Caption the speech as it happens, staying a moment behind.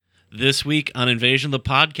This week on Invasion of the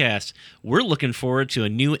Podcast, we're looking forward to a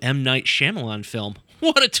new M. Night Shyamalan film.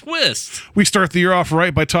 What a twist! We start the year off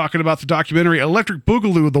right by talking about the documentary Electric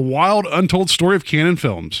Boogaloo, the wild, untold story of canon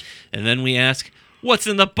films. And then we ask, what's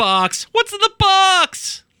in the box? What's in the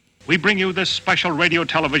box? We bring you this special radio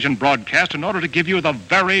television broadcast in order to give you the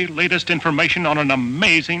very latest information on an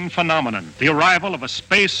amazing phenomenon. The arrival of a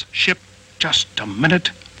spaceship. Just a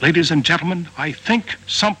minute. Ladies and gentlemen, I think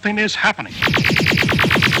something is happening.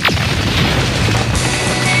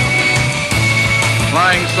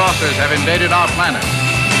 Flying saucers have invaded our planet.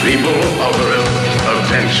 People of Earth,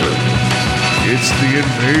 attention. It's the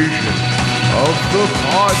invasion of the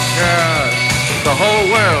podcast. The whole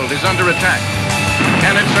world is under attack.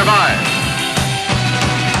 Can it survive?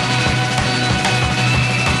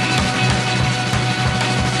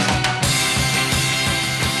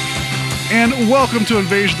 And welcome to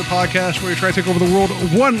Invasion of the Podcast, where we try to take over the world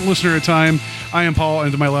one listener at a time. I am Paul,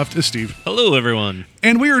 and to my left is Steve. Hello, everyone.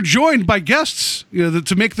 And we are joined by guests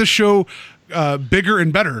to make this show bigger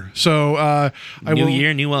and better. So New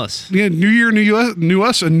year, new us. Yeah, new year, new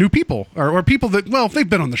us, and new people, or people that, well, they've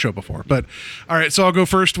been on the show before. But all right, so I'll go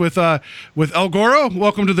first with El Goro.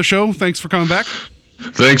 Welcome to the show. Thanks for coming back.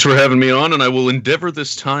 Thanks for having me on, and I will endeavor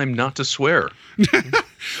this time not to swear.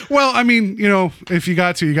 Well, I mean, if you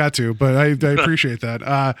got to, you got to, but I appreciate that.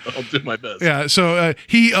 I'll do my best. Yeah, so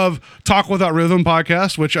he of Talk Without Rhythm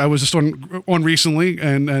podcast, which I was just on recently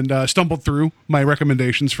and stumbled through my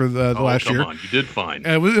recommendations for the last year. Come on, you did fine.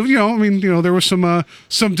 There was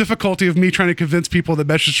some difficulty of me trying to convince people that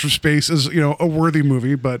Message from Space is, a worthy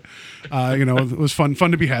movie, but, it was fun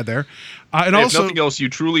to be had there. And if also, nothing else, you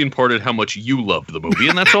truly imparted how much you loved the movie,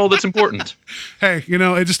 and that's all that's important. Hey,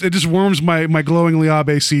 it just warms my glowing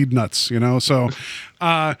Liabe seed nuts, so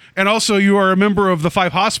and also you are a member of the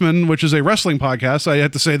Five Hossmen, which is a wrestling podcast. I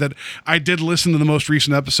have to say that I did listen to the most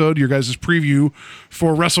recent episode, your guys' preview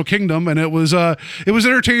for Wrestle Kingdom, and it was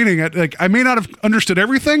entertaining. I may not have understood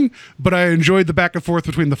everything, but I enjoyed the back and forth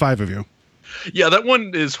between the five of you. Yeah, that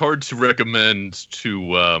one is hard to recommend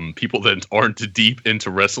to people that aren't deep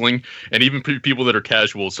into wrestling, and even people that are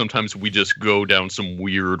casual. Sometimes we just go down some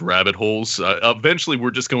weird rabbit holes. Eventually,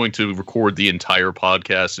 we're just going to record the entire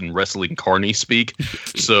podcast in wrestling carny speak.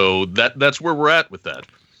 So that's where we're at with that.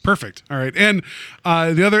 Perfect. All right, and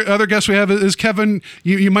the other guest we have is Kevin.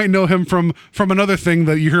 You might know him from another thing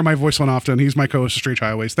that you hear my voice on often. He's my co-host of Strange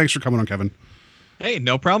Highways. Thanks for coming on, Kevin. Hey,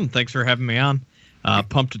 no problem. Thanks for having me on.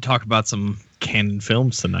 Pumped to talk about some canon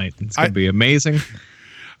films tonight. It's going to be amazing.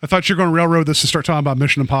 I thought you were going to railroad this to start talking about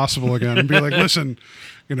Mission Impossible again and be like, listen,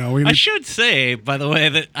 I should say, by the way,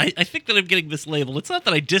 that I think that I'm getting mislabeled. It's not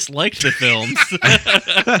that I disliked the films.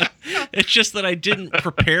 It's just that I didn't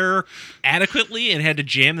prepare adequately and had to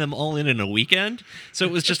jam them all in a weekend. So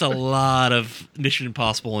it was just a lot of Mission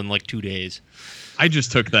Impossible in like 2 days. I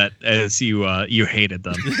just took that as you hated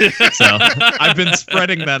them. So I've been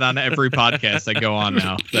spreading that on every podcast I go on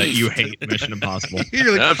now, that you hate Mission Impossible.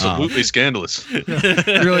 You're like, absolutely scandalous.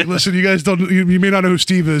 You're like, listen, you guys you may not know who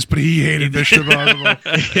Steve is, but he hated Mission Impossible.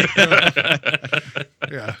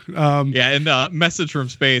 Yeah. And Message from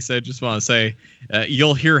Space, I just want to say,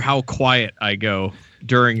 you'll hear how quiet I go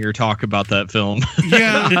during your talk about that film.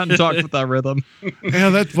 Yeah. On Talk Without Rhythm. Yeah,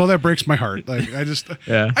 that breaks my heart. Like,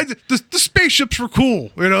 the spaceships were cool.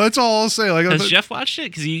 That's all I'll say. Like, has Jeff watched it?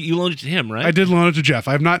 Because you loaned it to him, right? I did loan it to Jeff.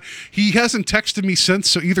 He hasn't texted me since,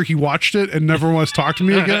 so either he watched it and never wants to talk to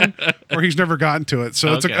me again, or he's never gotten to it.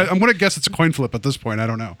 So okay. I'm going to guess it's a coin flip at this point. I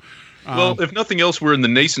don't know. Well, if nothing else, we're in the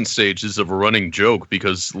nascent stages of a running joke,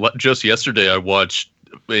 because just yesterday I watched,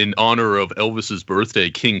 in honor of Elvis's birthday,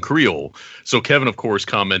 King Creole. So Kevin, of course,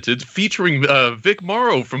 commented, featuring Vic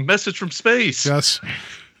Morrow from Message from Space. Yes.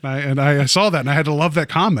 I saw that, and I had to love that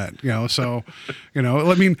comment. So,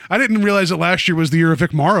 I mean, I didn't realize that last year was the year of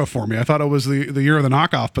Vic Morrow for me. I thought it was the year of the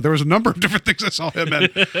knockoff, but there was a number of different things I saw him in.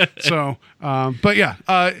 So, but yeah.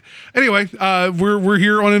 Anyway, we're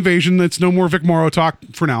here on Invasion. It's no more Vic Morrow talk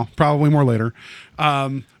for now. Probably more later.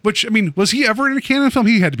 Which, I mean, was he ever in a canon film?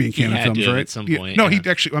 He had to be in canon films, right? At some point. No, he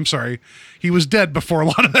actually, I'm sorry. He was dead before a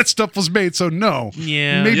lot of that stuff was made, so no.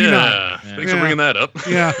 Yeah. Maybe not. Thanks for bringing that up.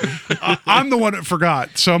 Yeah. I'm the one that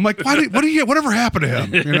forgot. So I'm like, whatever happened to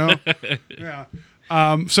him? Yeah.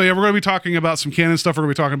 So yeah, we're going to be talking about some canon stuff. We're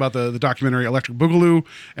going to be talking about the documentary Electric Boogaloo,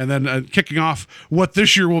 and then kicking off what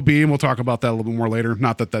this year will be, and we'll talk about that a little bit more later.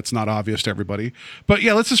 Not that that's not obvious to everybody. But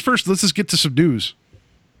yeah, let's just get to some news.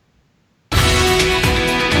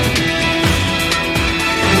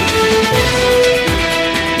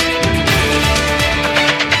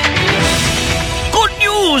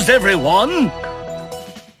 Everyone.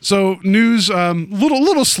 So news,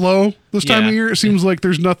 little slow this time of Yeah. year. It seems like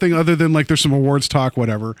there's nothing other than like there's some awards talk,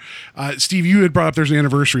 whatever. Steve, you had brought up there's an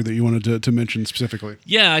anniversary that you wanted to mention specifically.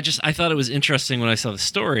 Yeah, I thought it was interesting when I saw the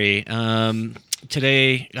story.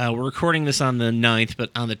 Today, we're recording this on the 9th, but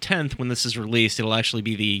on the 10th, when this is released, it'll actually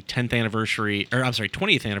be the 10th anniversary, or I'm sorry,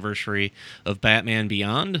 20th anniversary of Batman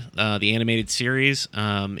Beyond, the animated series.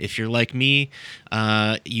 If you're like me,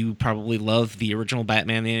 you probably love the original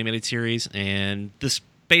Batman the animated series, and this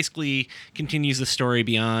basically continues the story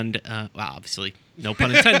beyond, well, obviously, no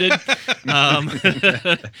pun intended,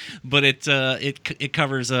 but it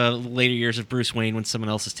covers later years of Bruce Wayne when someone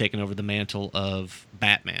else has taken over the mantle of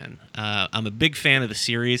Batman. I'm a big fan of the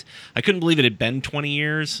series. I couldn't believe it had been 20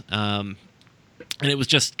 years, and it was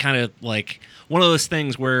just kind of like one of those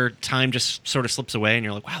things where time just sort of slips away, and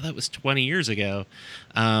you're like, wow, that was 20 years ago.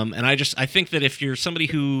 And I think that if you're somebody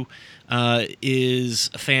who is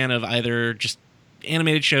a fan of either just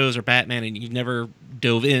animated shows or Batman and you've never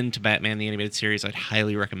dove into Batman the animated series, I'd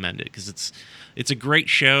highly recommend it because it's a great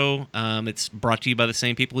show. It's brought to you by the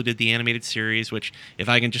same people who did the animated series, which if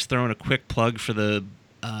I can just throw in a quick plug for the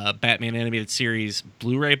Batman animated series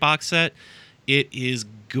Blu-ray box set, it is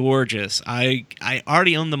gorgeous. I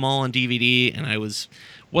already owned them all on DVD, and I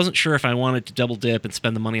wasn't sure if I wanted to double dip and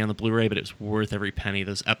spend the money on the Blu-ray, but it was worth every penny.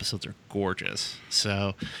 Those episodes are gorgeous.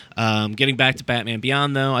 So, getting back to Batman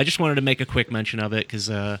Beyond, though, I just wanted to make a quick mention of it because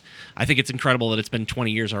I think it's incredible that it's been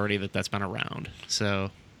 20 years already that's been around.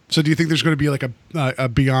 So do you think there's going to be like a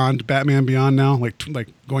Beyond, Batman Beyond now, like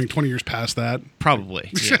going 20 years past that?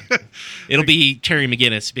 Probably. Yeah. It'll be Terry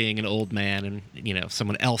McGinnis being an old man and,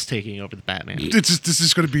 someone else taking over the Batman. This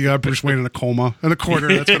is going to be Bruce Wayne in a coma in a corner.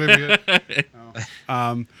 That's going to be it.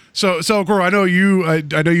 So Goro, I know you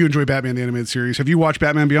enjoy Batman the animated series. Have you watched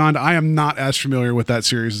Batman Beyond? I am not as familiar with that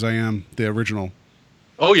series as I am the original.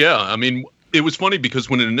 Oh yeah, I mean, it was funny because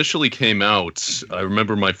when it initially came out, I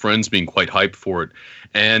remember my friends being quite hyped for it.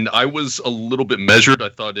 And I was a little bit measured. I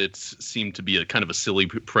thought it seemed to be a kind of a silly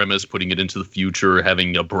premise, putting it into the future,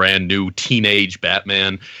 having a brand new teenage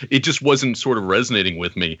Batman. It just wasn't sort of resonating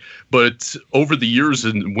with me. But over the years,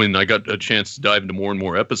 and when I got a chance to dive into more and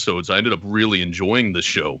more episodes, I ended up really enjoying the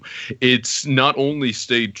show. It's not only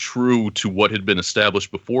stayed true to what had been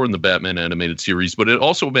established before in the Batman animated series, but it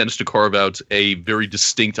also managed to carve out a very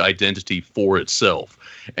distinct identity for itself.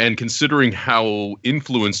 And considering how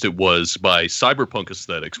influenced it was by cyberpunk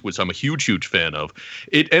aesthetics, which I'm a huge, huge fan of,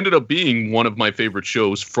 it ended up being one of my favorite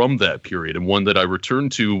shows from that period, and one that I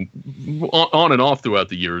returned to on and off throughout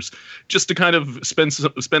the years, just to kind of spend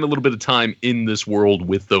a little bit of time in this world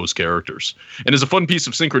with those characters. And as a fun piece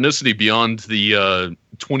of synchronicity beyond the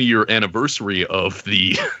 20-year anniversary of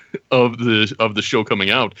the of the show coming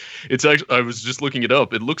out, it's actually, I was just looking it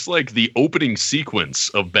up. It looks like the opening sequence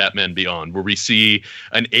of Batman Beyond, where we see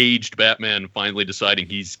an aged Batman finally deciding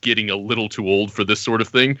he's getting a little too old for this sort of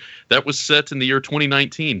thing, that was set in the year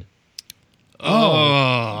 2019.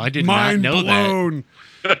 Oh, I did not know blown.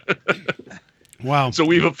 that. Wow. So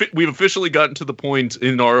we've officially gotten to the point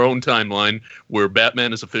in our own timeline where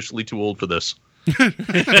Batman is officially too old for this.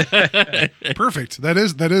 Perfect. That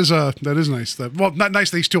is nice. Well, not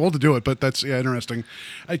nice that he's too old to do it, but that's interesting.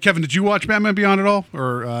 Kevin, did you watch Batman Beyond at all,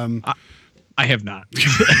 or? I have not.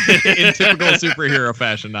 In typical superhero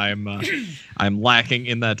fashion, I'm lacking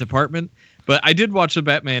in that department. But I did watch the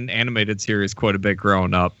Batman animated series quite a bit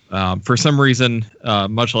growing up. For some reason,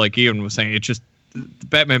 much like Ian was saying,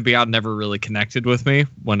 Batman Beyond never really connected with me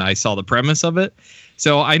when I saw the premise of it.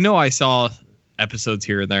 So I know I saw episodes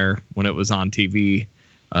here and there when it was on TV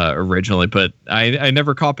originally, but I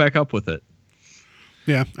never caught back up with it.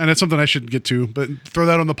 Yeah, and it's something I should get to, but throw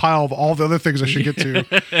that on the pile of all the other things I should get to.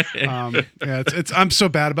 I'm so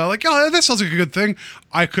bad about that sounds like a good thing.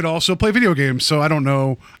 I could also play video games, so I don't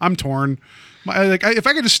know. I'm torn. If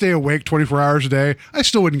I could just stay awake 24 hours a day, I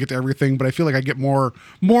still wouldn't get to everything, but I feel like I get more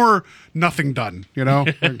nothing done,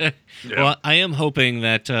 Yeah. Well, I am hoping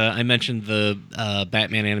that I mentioned the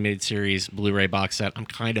Batman animated series Blu-ray box set. I'm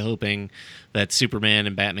kind of hoping that Superman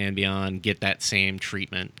and Batman Beyond get that same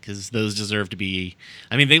treatment, because those deserve to be.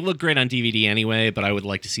 I mean, they look great on DVD anyway, but I would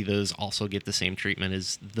like to see those also get the same treatment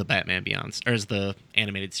as the Batman Beyond, or as the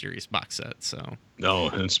animated series box set. So. No,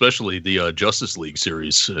 and especially the Justice League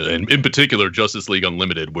series, and in particular Justice League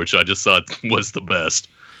Unlimited, which I just thought was the best.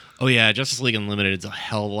 Oh yeah, Justice League Unlimited is a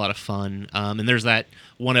hell of a lot of fun. And there's that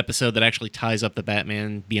one episode that actually ties up the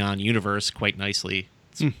Batman Beyond universe quite nicely.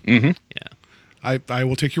 Mm-hmm. Yeah. I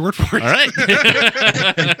will take your word for it. All right.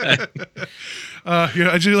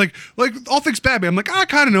 I just like all things Batman. I'm like, I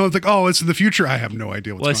kind of know. It's like, oh, it's in the future. I have no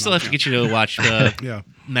idea what's Well, I going still on. have to get you to watch Yeah.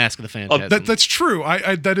 Mask of the Phantasm. That's true.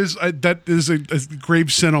 That is a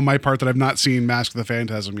grave sin on my part that I've not seen Mask of the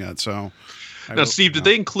Phantasm yet. So, Now, Steve, did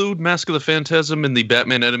they include Mask of the Phantasm in the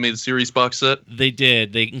Batman animated series box set? They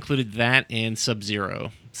did. They included that and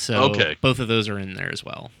Sub-Zero. So Okay. both of those are in there as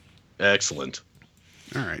well. Excellent.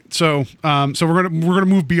 All right. So we're gonna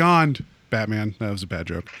move beyond Batman. That was a bad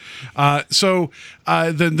joke.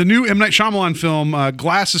 The new M. Night Shyamalan film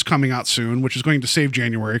Glass is coming out soon, which is going to save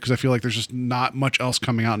January because I feel like there's just not much else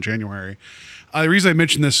coming out in January. The reason I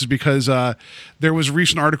mention this is because there was a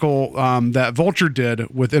recent article that Vulture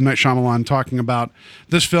did with M. Night Shyamalan talking about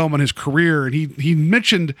this film and his career, and he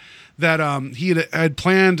mentioned that he had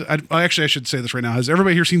planned. I should say this right now. Has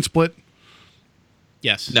everybody here seen Split?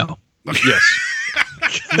 Yes. No. Yes.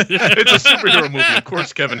 It's a superhero movie. Of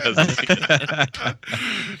course, Kevin has.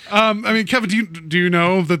 I mean, Kevin, do you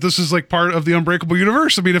know that this is like part of the Unbreakable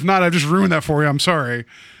universe? I mean, if not, I've just ruined that for you. I'm sorry.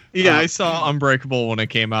 Yeah, I saw Unbreakable when it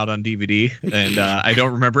came out on DVD, and I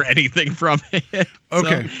don't remember anything from it.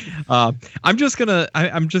 Okay. So, I'm just gonna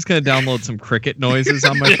download some cricket noises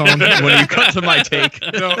on my phone when you cut to my take.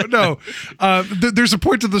 No. There's a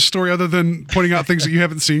point to this story other than pointing out things that you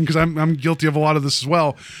haven't seen because I'm guilty of a lot of this as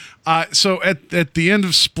well. So at the end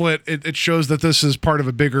of Split, it shows that this is part of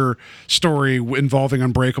a bigger story involving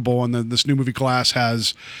Unbreakable, and then this new movie Glass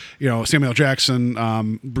has, Samuel L.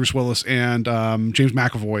 Jackson, Bruce Willis, and James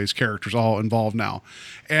McAvoy's characters all involved now.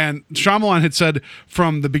 And Shyamalan had said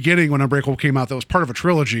from the beginning when Unbreakable came out that it was part of a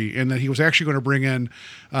trilogy, and that he was actually going to bring in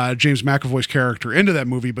James McAvoy's character into that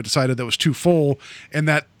movie, but decided that was too full, and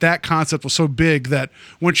that concept was so big that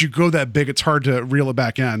once you go that big, it's hard to reel it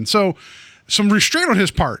back in. So some restraint on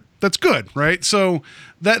his part. That's good, right? So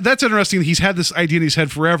that's interesting. He's had this idea in his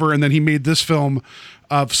head forever, and then he made this film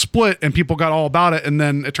of Split, and people got all about it, and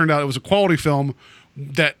then it turned out it was a quality film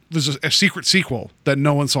that was a secret sequel that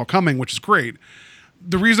no one saw coming, which is great.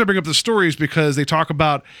 The reason I bring up this story is because they talk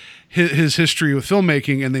about his history with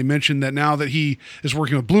filmmaking, and they mention that now that he is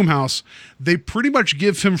working with Blumhouse, they pretty much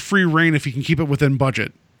give him free reign if he can keep it within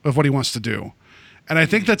budget of what he wants to do. And I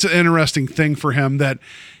think that's an interesting thing for him that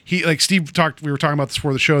he, like Steve talked, we were talking about this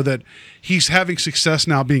before the show, that he's having success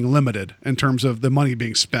now being limited in terms of the money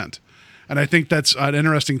being spent. And I think that's an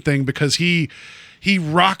interesting thing because he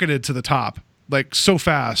rocketed to the top like so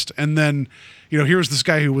fast. And then, here's this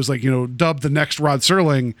guy who was like, dubbed the next Rod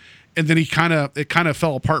Serling. And then it kind of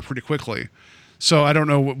fell apart pretty quickly. So I don't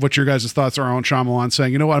know what your guys' thoughts are on Shyamalan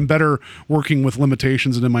saying, I'm better working with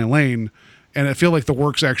limitations and in my lane. And I feel like the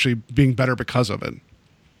work's actually being better because of it.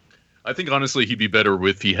 I think, honestly, he'd be better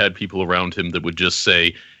if he had people around him that would just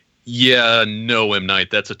say, yeah, no, M.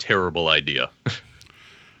 Night, that's a terrible idea.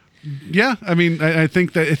 Yeah, I mean, I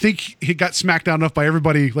think he got smacked down enough by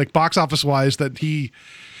everybody, like box office wise, that he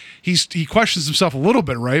questions himself a little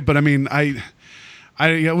bit, right? But I mean,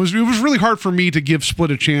 it was really hard for me to give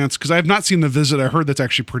Split a chance because I have not seen The Visit. I heard that's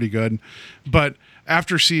actually pretty good, but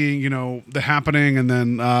after seeing The Happening, and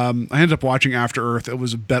then I ended up watching After Earth. It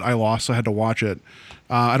was a bet I lost, so I had to watch it.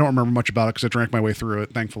 I don't remember much about it because I drank my way through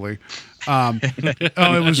it, thankfully.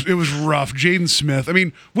 It was rough. Jaden Smith. I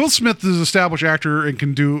mean, Will Smith is an established actor and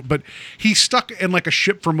can do, but he's stuck in like a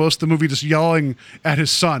ship for most of the movie, just yelling at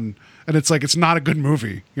his son, and it's like it's not a good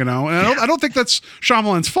movie, And I don't think that's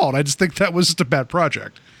Shyamalan's fault. I just think that was just a bad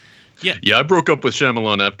project. Yeah, I broke up with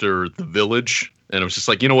Shyamalan after The Village, and I was just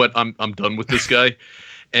like, you know what, I'm done with this guy.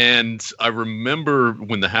 And I remember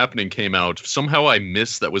when The Happening came out, somehow I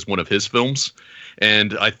missed that was one of his films.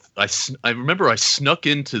 And I remember I snuck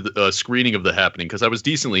into the screening of The Happening because I was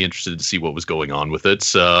decently interested to see what was going on with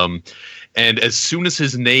it. And as soon as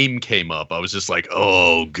his name came up, I was just like,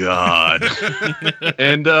 oh, God.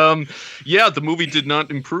 And the movie did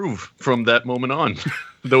not improve from that moment on.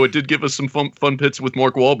 Though it did give us some fun pits with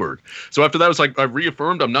Mark Wahlberg. So after that, I was like, I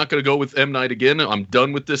reaffirmed I'm not going to go with M. Night again. I'm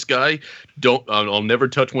done with this guy. I'll never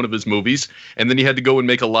touch one of his movies. And then he had to go and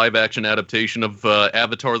make a live-action adaptation of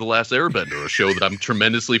Avatar: The Last Airbender, a show that I'm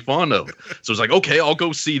tremendously fond of. So I was like, okay, I'll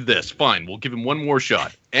go see this. Fine, we'll give him one more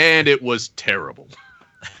shot. And it was terrible.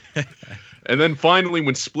 And then finally,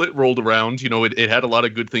 when Split rolled around, it had a lot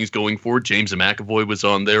of good things going for it. James McAvoy was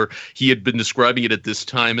on there. He had been describing it at this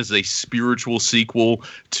time as a spiritual sequel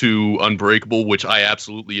to Unbreakable, which I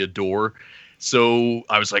absolutely adore. So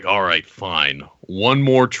I was like, all right, fine. One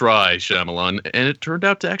more try, Shyamalan. And it turned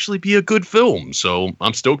out to actually be a good film. So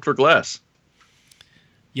I'm stoked for Glass.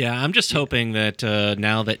 Yeah, I'm just hoping that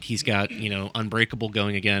now that he's got, Unbreakable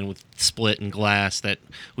going again with Split and Glass, that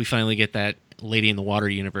we finally get that Lady in the Water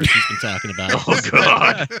universe he's been talking about. Oh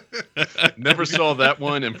God! Never saw that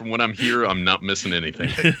one, and from what I'm here, I'm not missing anything.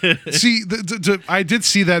 See, I did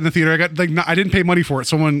see that in the theater. I got I didn't pay money for it.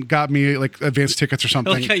 Someone got me like advance tickets or I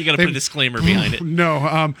something. like how you got to put a disclaimer behind it.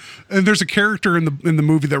 No, and there's a character in the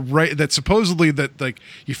movie that supposedly that like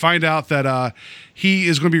you find out that he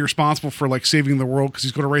is going to be responsible for like saving the world because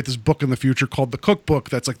he's going to write this book in the future called The Cookbook.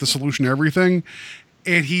 That's like the solution to everything,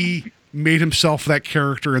 and he made himself that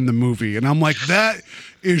character in the movie, and I'm like, that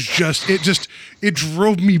is it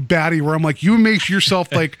drove me batty. Where I'm like, you make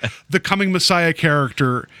yourself like the coming Messiah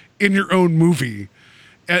character in your own movie.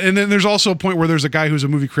 And then there's also a point where there's a guy who's a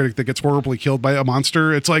movie critic that gets horribly killed by a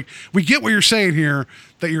monster. It's like, we get what you're saying here,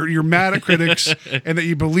 that you're mad at critics and that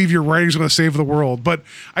you believe your writing's going to save the world. But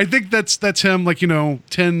I think that's him, like, 10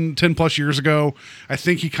 plus years ago. I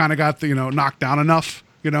think he kind of got the, knocked down enough,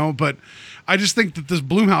 but I just think that this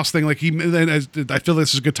Blumhouse thing, like I feel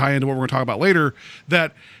this is a good tie into what we're going to talk about later,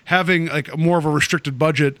 that having like more of a restricted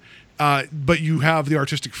budget, but you have the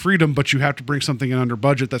artistic freedom, but you have to bring something in under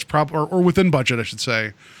budget that's probably, or within budget, I should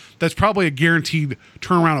say, that's probably a guaranteed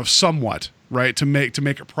turnaround of somewhat, right? To make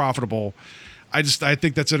it profitable. I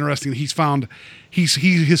think that's interesting. He has found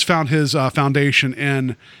his foundation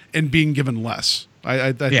in being given less.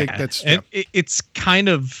 I think that's it's kind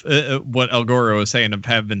of what El Goro was saying, of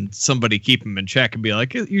having somebody keep him in check and be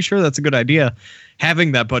like, "You sure that's a good idea?"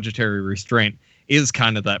 Having that budgetary restraint is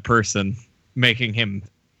kind of that person making him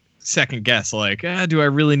second guess, like, do I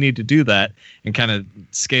really need to do that? And kind of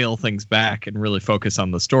scale things back and really focus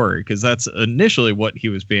on the story, because that's initially what he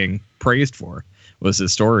was being praised for, was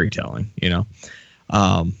his storytelling,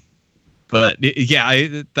 But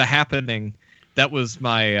The Happening, that was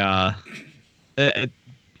my.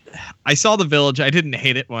 I saw The Village. I didn't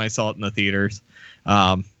hate it when I saw it in the theaters.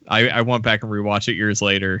 I went back and rewatched it years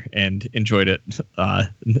later and enjoyed it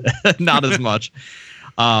not as much.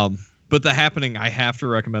 But The Happening, I have to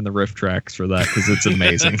recommend the riff tracks for that because it's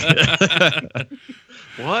amazing.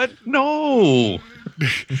 What? No.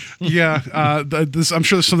 Yeah, I'm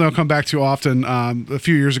sure this is something I'll come back to often. A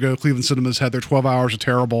few years ago, Cleveland Cinemas had their 12 Hours of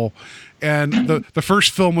Terrible, and the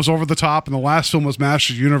first film was Over the Top, and the last film was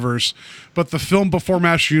Masters of the Universe. But the film before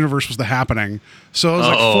Masters of the Universe was The Happening. So it was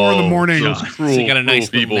like 4 a.m. So you got a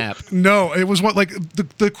nice little nap. No, it was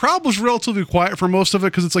the crowd was relatively quiet for most of it,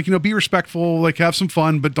 because it's like, be respectful, like have some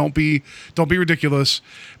fun, but don't be ridiculous.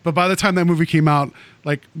 But by the time that movie came out,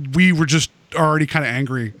 like we were just already kind of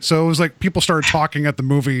angry. So it was like people started talking at the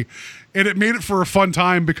movie, and it made it for a fun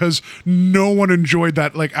time because no one enjoyed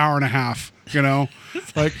that like hour and a half,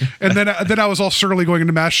 like, and then I was all surly going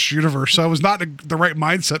into Masters Universe. So I was not in the right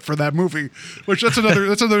mindset for that movie, which that's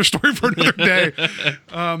another story for another day.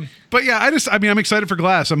 But yeah, I'm excited for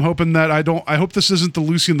Glass. I'm hoping that I hope this isn't the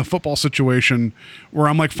Lucy in the Football situation where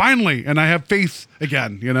I'm like, finally, and I have faith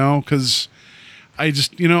again, because I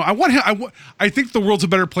just, I want him. I think the world's a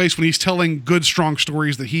better place when he's telling good, strong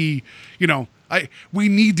stories that he, we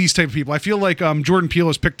need these type of people. I feel like Jordan Peele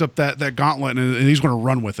has picked up that gauntlet and he's going to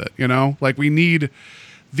run with it. Like we need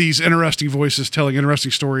these interesting voices telling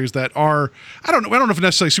interesting stories that are, I don't know if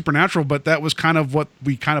necessarily supernatural, but that was kind of what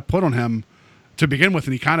we kind of put on him to begin with,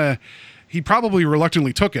 and he probably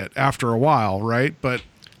reluctantly took it after a while, right? But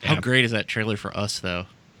how great is that trailer for Us, though?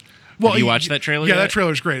 Well, Have you watched that trailer? Yeah, yet? that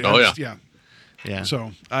trailer's great. Oh yeah. Yeah.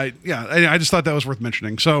 So I just thought that was worth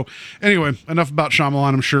mentioning. So anyway, enough about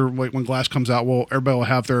Shyamalan. I'm sure when Glass comes out, everybody will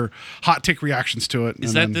have their hot take reactions to it.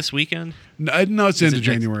 Is that this weekend? No, it's the end of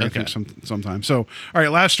January. Okay. I think sometime. So all right,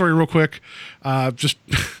 last story real quick. Just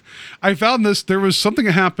I found this. There was something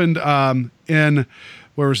that happened in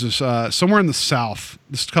where was this? Somewhere in the South.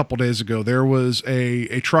 This a couple days ago. There was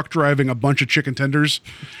a truck driving a bunch of chicken tenders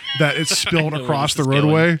that it spilled across the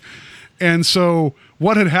roadway. And so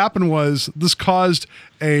what had happened was this caused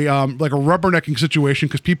a like a rubbernecking situation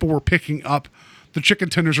because people were picking up the chicken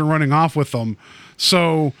tenders and running off with them.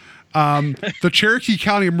 So the Cherokee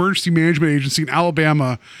County Emergency Management Agency in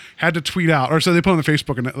Alabama had to tweet out, or so they put on the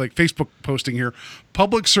Facebook and like Facebook posting here,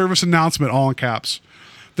 public service announcement, all in caps.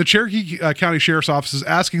 The Cherokee County Sheriff's Office is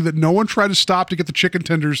asking that no one try to stop to get the chicken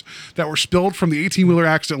tenders that were spilled from the 18-wheeler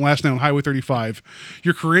accident last night on Highway 35.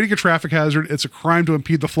 You're creating a traffic hazard. It's a crime to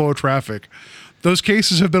impede the flow of traffic. Those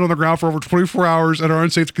cases have been on the ground for over 24 hours and are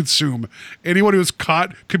unsafe to consume. Anyone who is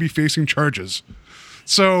caught could be facing charges.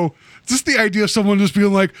 So just the idea of someone just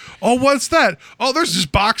being like, oh, what's that? Oh, there's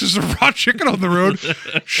just boxes of raw chicken on the road.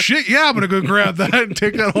 Shit, yeah, I'm going to go grab that and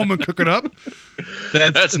take that home and cook it up.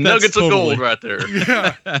 That's nuggets of gold right there.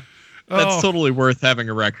 Yeah. That's Oh. totally worth having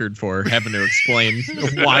a record for, having to explain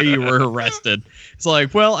why you were arrested. It's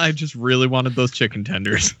like, well, I just really wanted those chicken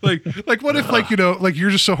tenders. Like what if like you're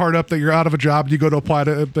just so hard up that you're out of a job and you go to apply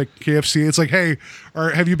to like KFC? It's like, hey,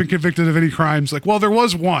 or have you been convicted of any crimes? Like, well, there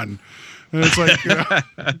was one, and it's like,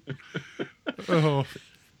 oh.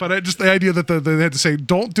 But just the idea that they had to say,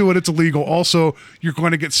 don't do it, it's illegal. Also, you're going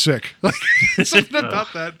to get sick. Like something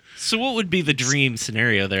about that. So what would be the dream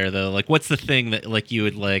scenario there, though? Like, what's the thing that like you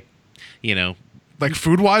would like, Like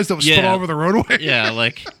food wise, that was spilled all over the roadway. Yeah,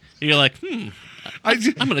 like you're like, I'm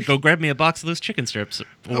gonna go grab me a box of those chicken strips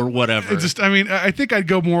or whatever. I think I'd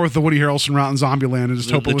go more with the Woody Harrelson route in Zombieland and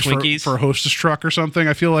just hope it was for a hostess truck or something.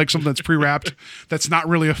 I feel like something that's pre-wrapped, that's not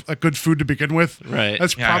really a good food to begin with. Right.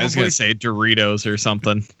 That's I was probably gonna say Doritos or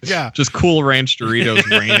something. Yeah. Just Cool Ranch Doritos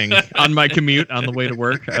raining on my commute on the way to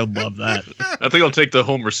work. I would love that. I think I'll take the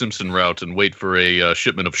Homer Simpson route and wait for a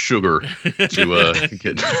shipment of sugar to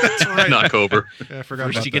get knock over. Yeah, I forgot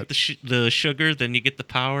First about you that. get the sugar, then you get the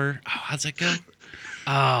power. Oh, how's that go?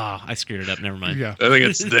 Oh, I screwed it up. Never mind. Yeah. I think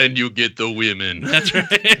it's then you get the women. That's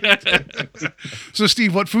right. So,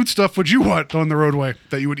 Steve, what food stuff would you want on the roadway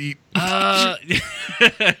that you would eat?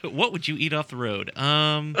 What would you eat off the road?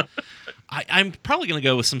 I'm probably gonna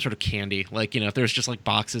go with some sort of candy, like if there's just like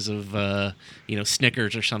boxes of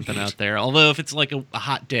Snickers or something out there. Although if it's like a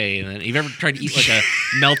hot day, and then you've ever tried to eat like a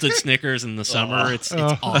melted Snickers in the summer, it's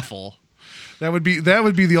awful. That would be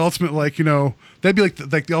the ultimate, that'd be like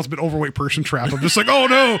the ultimate overweight person trap. I'm just like, oh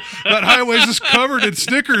no, that highway's just covered in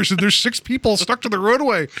Snickers, and there's 6 people stuck to the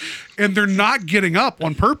roadway, and they're not getting up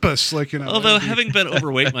on purpose. Although having been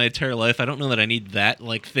overweight my entire life, I don't know that I need that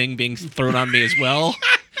thing being thrown on me as well.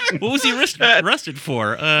 What was he arrested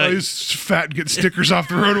for? He's fat and getting Snickers off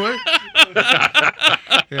the roadway.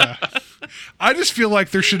 Yeah. I just feel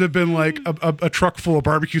like there should have been like a truck full of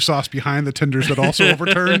barbecue sauce behind the tenders that also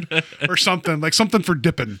overturned or something, like something for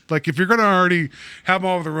dipping. Like if you're going to already have them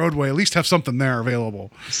all over the roadway, at least have something there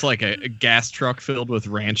available. It's like a gas truck filled with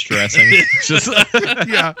ranch dressing. Just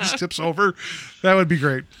Yeah, just tips over. That would be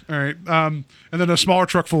great. All right. And then a smaller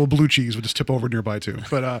truck full of blue cheese would just tip over nearby too.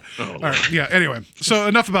 But all right. Yeah. Anyway, so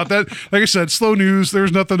enough about that. Like I said, slow news.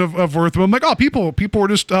 There's nothing of worth. But I'm like, oh, people were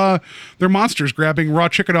just they're monsters grabbing raw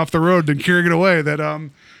chicken off the road and carrying it away. That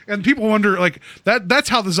and people wonder like that's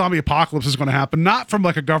how the zombie apocalypse is going to happen. Not from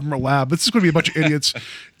like a government lab. This is going to be a bunch of idiots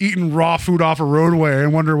eating raw food off a roadway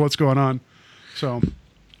and wonder what's going on. So.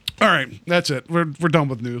 All right, that's it. We're done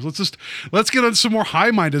with news. Let's get on some more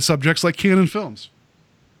high-minded subjects like Canon Films.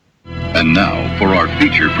 And now for our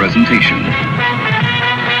feature presentation.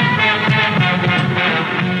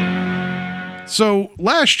 So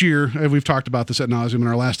last year, and we've talked about this ad nauseum in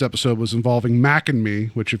our last episode, was involving Mac and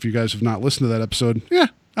Me, which if you guys have not listened to that episode,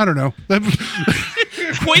 I don't know.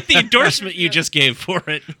 Quite the endorsement you just gave for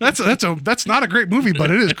it. That's not a great movie,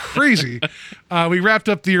 but it is crazy. We wrapped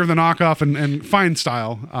up the year of the knockoff and fine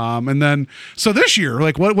style, and then so this year,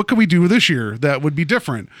 like what could we do this year that would be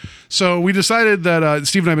different? So we decided that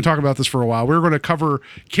Steve and I have been talking about this for a while. We were going to cover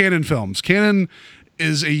Canon Films. Canon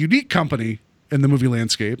is a unique company in the movie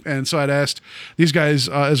landscape, and so I'd asked these guys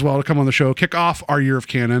as well to come on the show, kick off our year of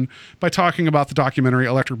Canon by talking about the documentary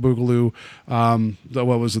Electric Boogaloo,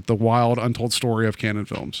 the wild untold story of Canon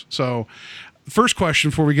Films. So first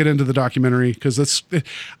question before we get into the documentary, because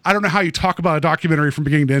I don't know how you talk about a documentary from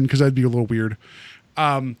beginning to end, because that'd be a little weird.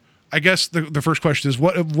 I guess the first question is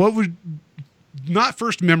what would, not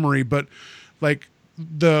first memory, but like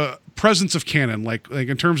the presence of Canon, like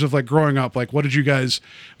in terms of like growing up, like what did you guys,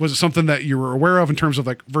 was it something that you were aware of in terms of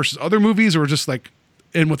like versus other movies, or just like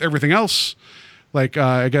in with everything else? Like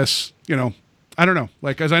I guess, I don't know,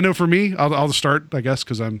 like as I know for me, I'll just start, I guess,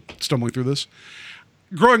 because I'm stumbling through this.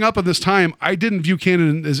 Growing up at this time, I didn't view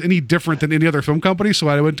Canon as any different than any other film company. So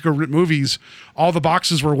I went to go rent movies. All the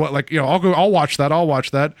boxes were I'll watch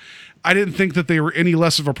that. I didn't think that they were any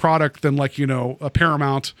less of a product than like, a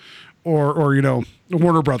Paramount or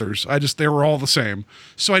Warner Brothers. They were all the same.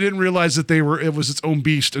 So I didn't realize that it was its own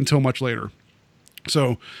beast until much later.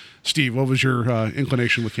 So Steve, what was your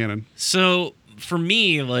inclination with Canon? So for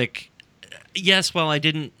me, like, yes, while I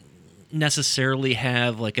didn't necessarily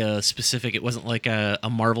have like a specific, it wasn't like a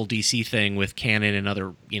Marvel DC thing with Canon and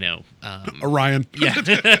other, Orion.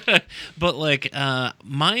 Yeah. But like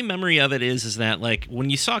my memory of it is that like when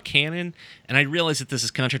you saw Canon, and I realize that this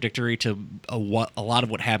is contradictory to a lot of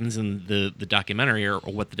what happens in the documentary or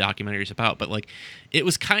what the documentary is about, but like it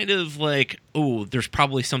was kind of like, oh, there's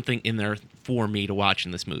probably something in there for me to watch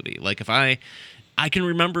in this movie. Like if I can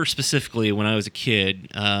remember specifically when I was a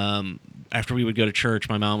kid, after we would go to church,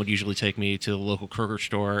 my mom would usually take me to the local Kroger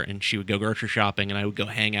store, and she would go grocery shopping, and I would go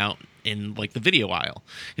hang out in like the video aisle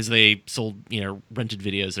because they sold rented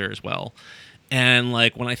videos there as well. And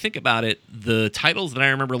like when I think about it, the titles that I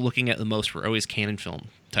remember looking at the most were always Cannon Film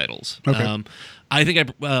titles. Okay. I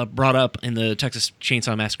think I brought up in the Texas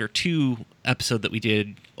Chainsaw Massacre 2 episode that we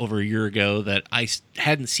did over a year ago that I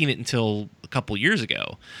hadn't seen it until a couple years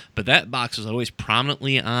ago, but that box was always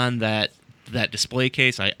prominently on that display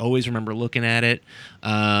case. I always remember looking at it.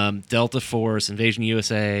 Delta Force, Invasion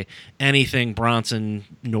USA, anything Bronson,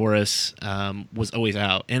 Norris was always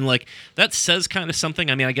out. And like that says kind of something.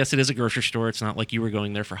 I mean, I guess it is a grocery store. It's not like you were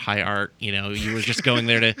going there for high art. You were just going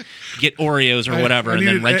there to get Oreos or whatever and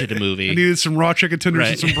then rented a movie. I needed some raw chicken tenders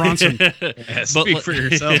and some Bronson. Speak for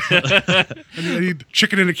yourself. I need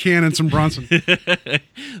chicken in a can and some Bronson.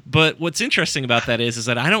 But what's interesting about that is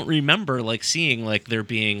that I don't remember like seeing like there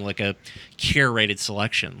being like a curated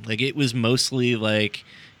selection. Like it was mostly like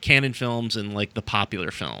Cannon Films and like the popular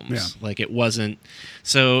films. Yeah. Like it wasn't.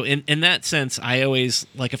 So in that sense, I always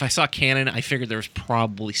like if I saw Cannon, I figured there was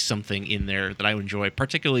probably something in there that I would enjoy,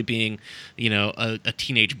 particularly being, a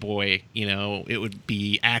teenage boy. It would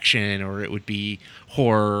be action or it would be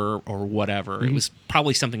horror or whatever. Mm-hmm. It was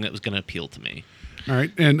probably something that was going to appeal to me. All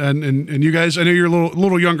right, and you guys, I know you're a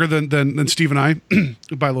little younger than Steve and I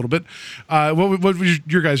by a little bit. What was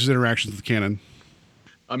your guys' interactions with Cannon?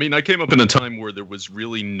 I mean, I came up in a time where there was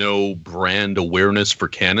really no brand awareness for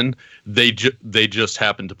Cannon. They just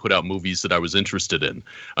happened to put out movies that I was interested in.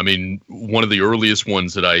 I mean, one of the earliest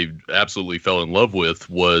ones that I absolutely fell in love with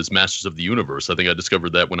was Masters of the Universe. I think I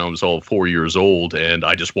discovered that when I was all 4 years old, and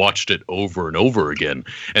I just watched it over and over again.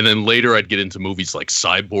 And then later I'd get into movies like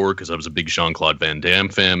Cyborg because I was a big Jean-Claude Van Damme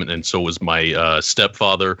fan, and so was my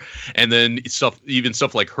stepfather. And then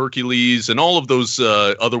stuff like Hercules and all of those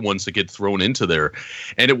other ones that get thrown into there.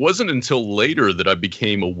 And it wasn't until later that I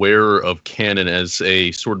became aware of Cannon as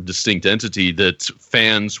a sort of distinct entity that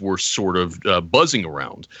fans were sort of buzzing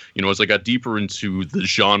around. As I got deeper into the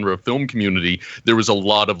genre film community, there was a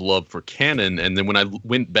lot of love for Cannon. And then when I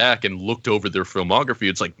went back and looked over their filmography,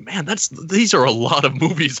 it's like, man, these are a lot of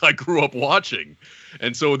movies I grew up watching.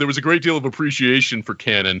 And so there was a great deal of appreciation for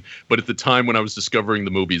Cannon, but at the time when I was discovering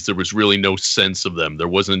the movies, there was really no sense of them. There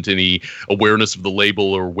wasn't any awareness of the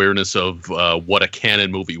label or awareness of what a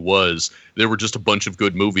Cannon movie was. There were just a bunch of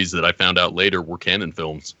good movies that I found out later were Cannon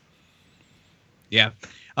films. Yeah.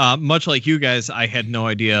 Much like you guys, I had no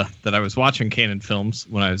idea that I was watching Cannon films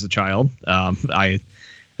when I was a child. I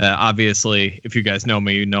obviously, if you guys know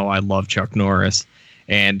me, you know I love Chuck Norris.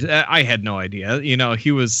 And I had no idea,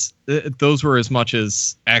 he was, those were as much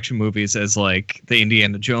as action movies as like the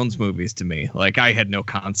Indiana Jones movies to me. Like I had no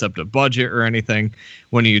concept of budget or anything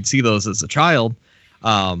when you'd see those as a child.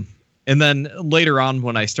 And then later on,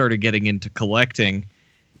 when I started getting into collecting,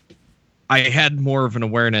 I had more of an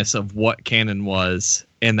awareness of what Cannon was,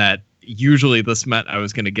 and that usually this meant I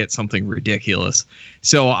was going to get something ridiculous.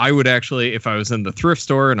 So I would actually, if I was in the thrift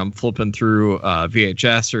store and I'm flipping through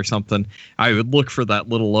VHS or something, I would look for that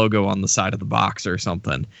little logo on the side of the box or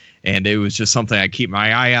something. And it was just something I'd keep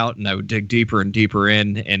my eye out, and I would dig deeper and deeper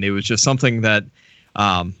in. And it was just something that,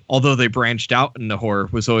 although they branched out into horror,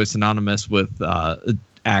 was always synonymous with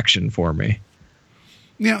action for me.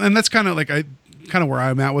 Yeah, and that's kind of where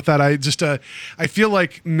I'm at with that. I just I feel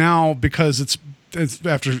like now, because it's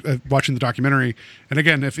after watching the documentary, and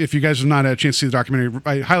again, if you guys have not had a chance to see the documentary,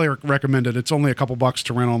 I highly recommend it. It's only a couple bucks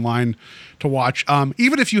to rent online to watch.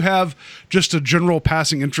 Even if you have just a general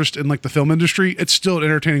passing interest in like the film industry, it's still an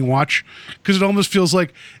entertaining watch, because it almost feels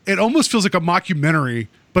like a mockumentary,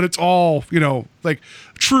 but it's all, like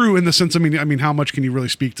true in the sense. I mean, how much can you really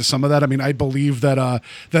speak to some of that? I mean, I believe that a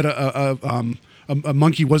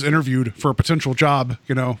monkey was interviewed for a potential job.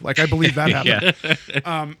 Like I believe that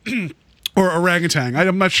happened. Or orangutan.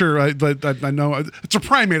 I'm not sure, but I know it's a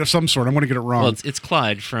primate of some sort. I'm going to get it wrong. Well, it's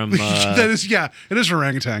Clyde from... it is an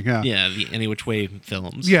orangutan, yeah. Yeah, the Any Which Way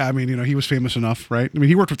films. Yeah, I mean, he was famous enough, right? I mean,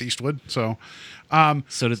 he worked with Eastwood, so...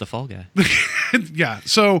 So did the Fall Guy. Yeah,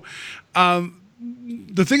 so...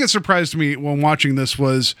 the thing that surprised me when watching this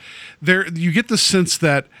was you get the sense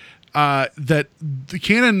that that the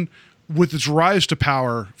Cannon, with its rise to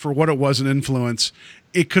power for what it was an influence,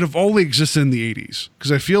 it could have only existed in the 80s,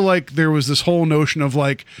 because I feel like there was this whole notion of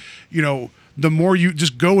like, the more you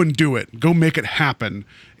just go and do it, go make it happen.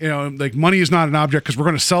 Like money is not an object, because we're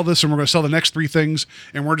going to sell this and we're going to sell the next three things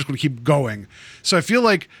and we're just going to keep going. So I feel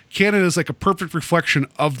like Cannon is like a perfect reflection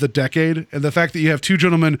of the decade, and the fact that you have two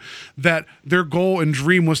gentlemen that their goal and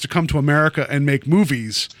dream was to come to America and make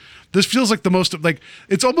movies. This feels like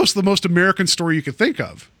it's almost the most American story you could think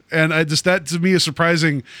of. And I just, that to me is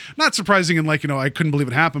surprising, not surprising in like, I couldn't believe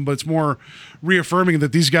it happened, but it's more reaffirming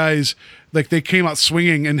that these guys, like they came out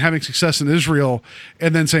swinging and having success in Israel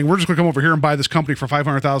and then saying, we're just going to come over here and buy this company for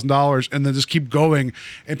 $500,000 and then just keep going.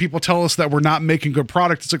 And people tell us that we're not making good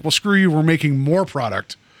product. It's like, well, screw you. We're making more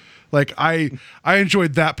product. Like I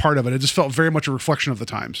enjoyed that part of it. It just felt very much a reflection of the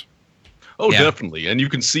times. Oh, yeah. Definitely. And you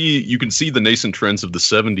can see the nascent trends of the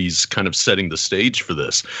 70s kind of setting the stage for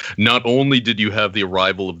this. Not only did you have the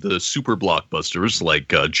arrival of the super blockbusters like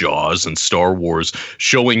Jaws and Star Wars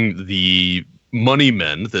showing the money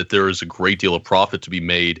men that there is a great deal of profit to be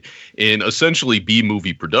made in essentially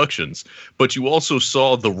B-movie productions, but you also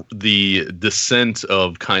saw the descent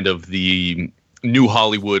of kind of the new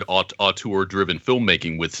Hollywood auteur-driven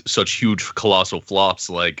filmmaking with such huge colossal flops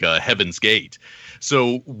like Heaven's Gate.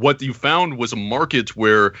 So what you found was a market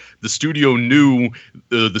where the studio knew,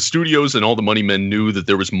 the studios and all the money men knew that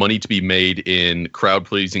there was money to be made in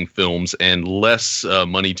crowd-pleasing films and less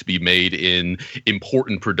money to be made in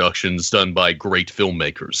important productions done by great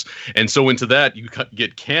filmmakers. And so into that, you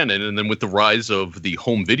get Canon, and then with the rise of the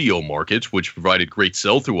home video market, which provided great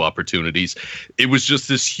sell-through opportunities, it was just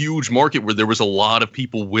this huge market where there was a lot of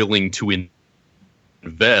people willing to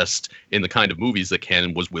invest in the kind of movies that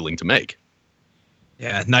Canon was willing to make.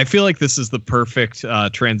 Yeah, and I feel like this is the perfect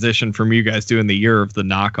transition from you guys doing the year of the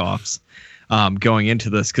knockoffs going into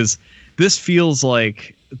this, because this feels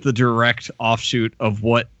like the direct offshoot of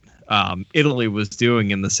what Italy was doing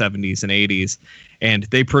in the 70s and 80s. And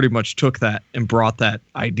they pretty much took that and brought that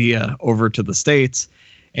idea over to the States.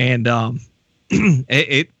 And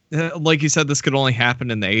it like you said, this could only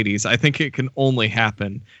happen in the 80s. I think it can only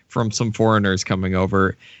happen from some foreigners coming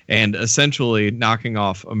over and essentially knocking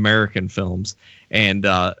off American films. And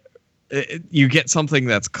you get something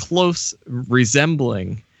that's close,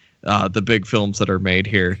 resembling the big films that are made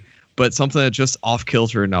here, but something that's just off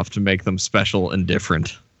kilter enough to make them special and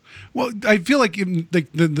different. Well, I feel like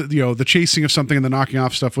the chasing of something and the knocking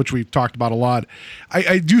off stuff, which we talked about a lot,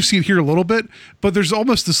 I do see it here a little bit, but there's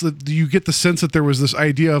almost this, you get the sense that there was this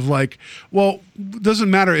idea of like, well, doesn't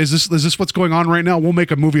matter. Is this what's going on right now? We'll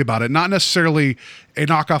make a movie about it. Not necessarily a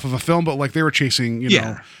knockoff of a film, but like they were chasing,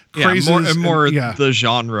 crazes more the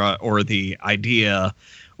genre or the idea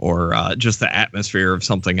or just the atmosphere of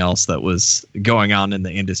something else that was going on in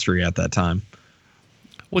the industry at that time.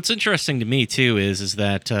 What's interesting to me too is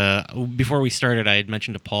that before we started, I had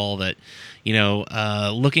mentioned to Paul that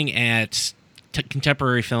looking at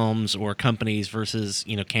contemporary films or companies versus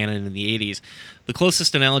Canon in the 80s, the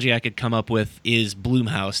closest analogy I could come up with is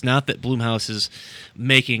Blumhouse. Not that Blumhouse is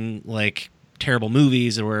making like terrible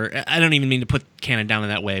movies, or I don't even mean to put Canon down in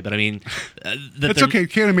that way, but I mean it's okay.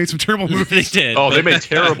 Canon made some terrible movies. They did. Oh, they made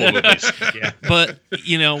terrible movies. Yeah. But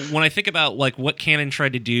when I think about like what Canon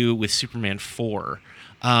tried to do with Superman 4.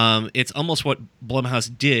 It's almost what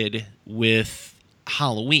Blumhouse did with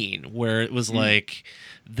Halloween, where it was like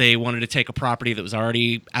they wanted to take a property that was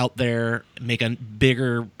already out there, make a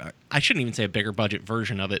bigger, I shouldn't even say a bigger budget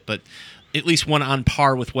version of it, but at least one on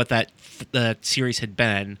par with what that series had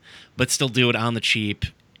been, but still do it on the cheap.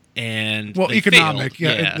 And economic,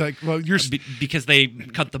 failed. Because they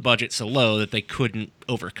cut the budget so low that they couldn't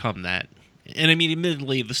overcome that. And I mean,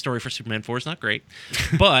 admittedly, the story for Superman 4 is not great,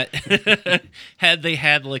 but had they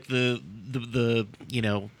had like the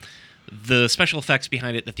special effects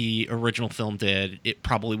behind it that the original film did, it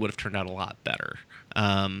probably would have turned out a lot better.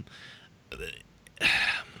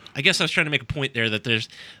 I guess I was trying to make a point there that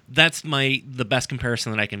that's the best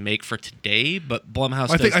comparison that I can make for today. But Blumhouse,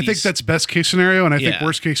 I think that's best case scenario, and I think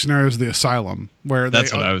worst case scenario is the Asylum, where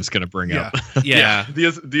that's what I was going to bring up. Yeah.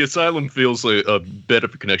 The Asylum feels like a bit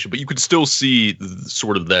of a connection, but you could still see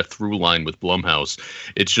sort of that through line with Blumhouse.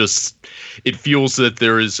 It's just it feels that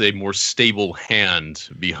there is a more stable hand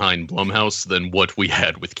behind Blumhouse than what we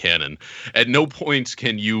had with Canon. At no point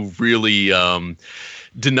can you really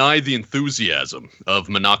deny the enthusiasm of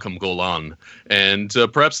Menachem Golan and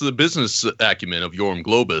perhaps the business acumen of Yoram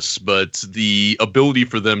Globus, but the ability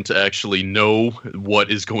for them to actually know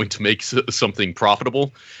what is going to make something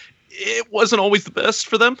profitable, it wasn't always the best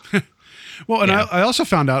for them. Well, and I also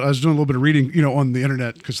found out, I was doing a little bit of reading, on the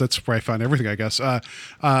internet, because that's where I find everything, I guess.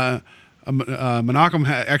 Menachem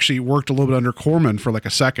actually worked a little bit under Corman for like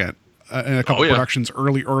a second. In a couple productions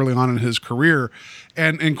early on in his career,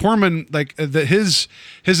 and Corman, like his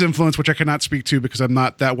influence, which I cannot speak to because I'm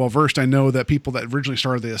not that well versed. I know that people that originally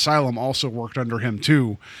started the Asylum also worked under him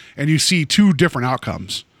too, and you see two different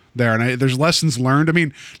outcomes there. And there's lessons learned. I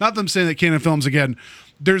mean, not them saying that Canon Films again,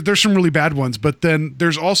 there's some really bad ones, but then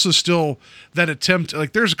there's also still that attempt.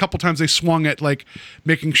 Like there's a couple times they swung at like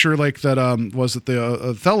making sure like that was it the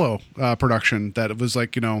Othello production that it was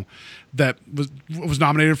like, you know, that was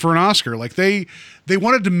nominated for an Oscar. Like they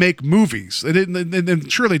wanted to make movies. They didn't,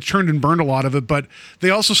 and sure they turned and burned a lot of it, but they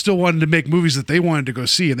also still wanted to make movies that they wanted to go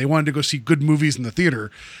see, and they wanted to go see good movies in the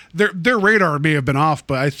theater. Their radar may have been off,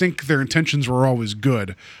 but I think their intentions were always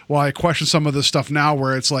good. While I question some of this stuff now,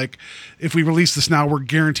 where it's like, if we release this now, we're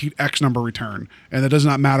guaranteed X number return, and it does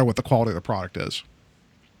not matter what the quality of the product is.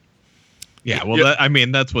 Yeah, well, I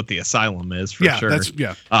mean, that's what The Asylum is for sure.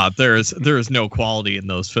 There is no quality in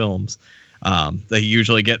those films. They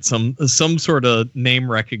usually get some sort of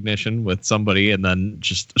name recognition with somebody, and then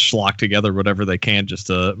just schlock together whatever they can just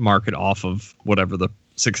to market off of whatever the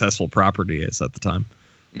successful property is at the time.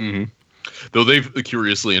 Mm-hmm. Though they've,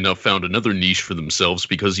 curiously enough, found another niche for themselves,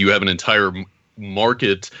 because you have an entire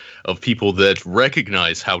market of people that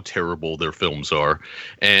recognize how terrible their films are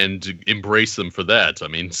and embrace them for that. I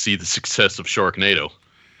mean, see the success of Sharknado.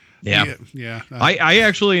 Yeah. I I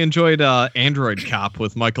actually enjoyed Android Cop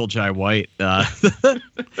with Michael Jai White.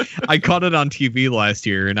 I caught it on TV last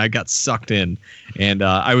year, and I got sucked in, and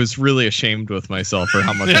I was really ashamed with myself for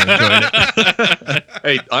how much I enjoyed it.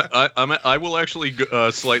 Hey, I will actually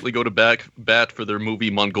slightly go to bat for their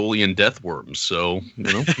movie Mongolian Death Worms. So,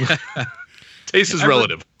 you know, taste is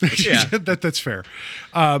relative. Yeah, that's fair.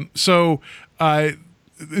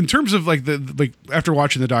 In terms of like after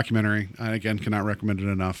watching the documentary, I again cannot recommend it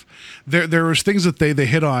enough. There was things that they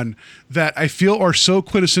hit on that I feel are so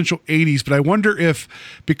quintessential 80s, but I wonder if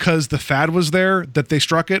because the fad was there that they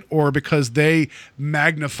struck it, or because they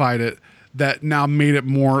magnified it that now made it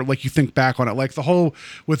more like you think back on it. Like the whole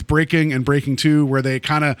with Breaking and Breaking 2, where they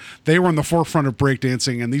were on the forefront of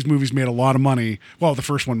breakdancing, and these movies made a lot of money. Well, the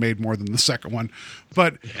first one made more than the second one,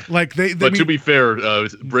 but like But to be fair,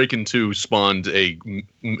 Breaking 2 spawned a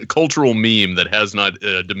cultural meme that has not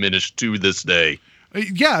diminished to this day.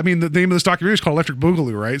 Yeah, I mean the name of this documentary is called Electric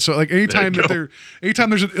Boogaloo, right? So like anytime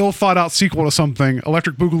there's an ill thought out sequel to something,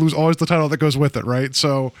 Electric Boogaloo is always the title that goes with it, right?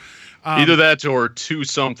 So either that or to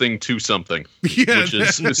something, yeah, which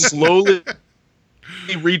is slowly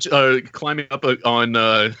climbing up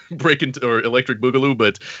on Breaking or Electric Boogaloo,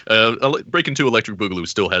 but Breaking 2 Electric Boogaloo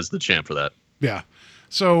still has the chant for that. Yeah.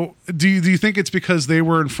 So do you think it's because they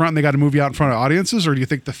were in front and they got a movie out in front of audiences, or do you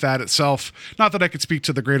think the fad itself, not that I could speak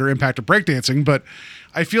to the greater impact of breakdancing, but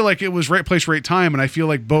I feel like it was right place, right time, and I feel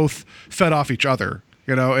like both fed off each other,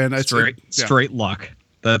 you know, and it's straight luck.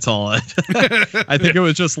 That's all. I think it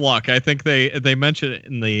was just luck. I think they mentioned it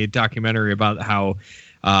in the documentary about how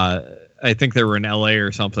I think they were in LA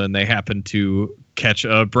or something. They happened to catch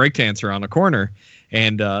a breakdancer on a corner,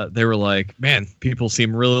 and they were like, man, people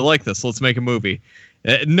seem really like this. Let's make a movie.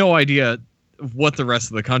 No idea what the rest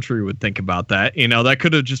of the country would think about that. You know, that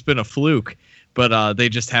could have just been a fluke, but they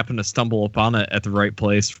just happened to stumble upon it at the right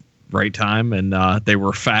place, right time, and they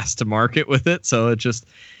were fast to market with it. So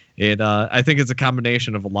I think it's a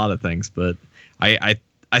combination of a lot of things, but I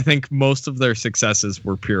think most of their successes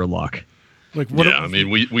were pure luck. I mean,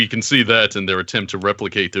 we can see that in their attempt to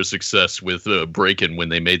replicate their success with Breakin' when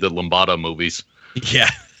they made the Lambada movies. Yeah.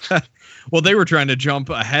 Well, they were trying to jump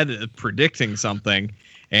ahead of predicting something,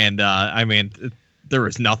 and I mean, there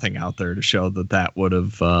was nothing out there to show that would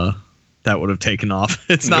have taken off.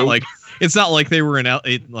 It's not like they were in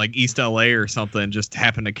like East LA or something, just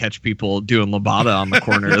happened to catch people doing lambada on the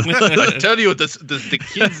corner. I tell you, the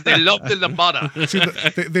kids, they love the lambada. See,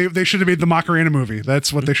 they should have made the Macarena movie.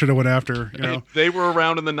 That's what they should have went after. You know? If they were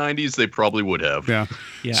around in the 90s, they probably would have. Yeah.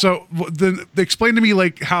 So then they explained to me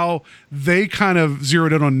like how they kind of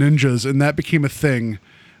zeroed in on ninjas, and that became a thing.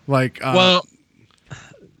 Like,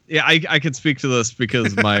 yeah, I can speak to this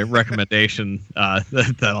because my recommendation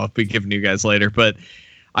that I'll be giving you guys later. But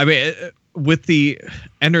I mean, with the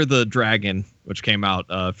Enter the Dragon, which came out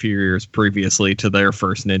a few years previously to their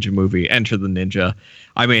first ninja movie, Enter the Ninja,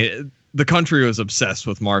 I mean, the country was obsessed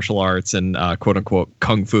with martial arts and quote unquote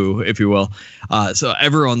kung fu, if you will. So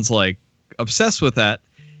everyone's like obsessed with that.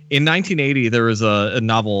 In 1980, there was a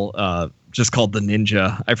novel just called The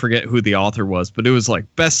Ninja. I forget who the author was, but it was like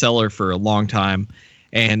bestseller for a long time.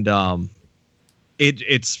 And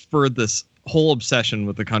it spurred this whole obsession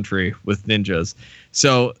with the country with ninjas.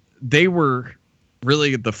 So they were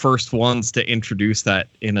really the first ones to introduce that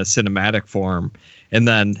in a cinematic form. And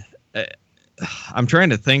then I'm trying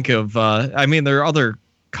to think of, I mean, there are other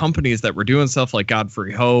companies that were doing stuff, like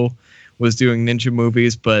Godfrey Ho was doing ninja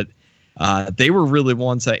movies, but they were really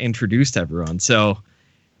ones that introduced everyone. So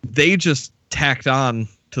they just tacked on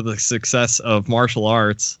to the success of martial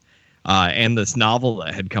arts and this novel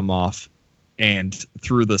that had come off, and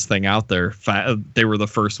threw this thing out there. They were the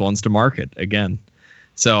first ones to market again.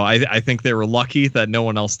 So I think they were lucky that no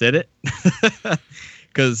one else did it,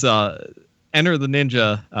 because Enter the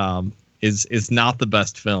Ninja is not the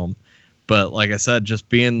best film. But like I said, just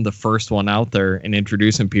being the first one out there and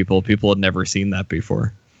introducing people had never seen that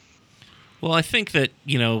before. Well, I think that,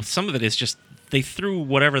 some of it is just they threw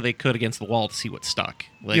whatever they could against the wall to see what stuck.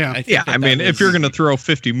 I mean, if you're going to throw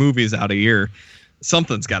 50 movies out a year,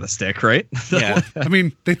 something's got to stick, right? Yeah. I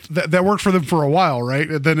mean, that worked for them for a while, right?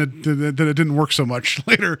 And then it didn't work so much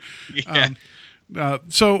later. Yeah.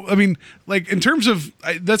 So, I mean, like in terms of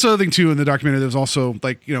that's the other thing too in the documentary. There's also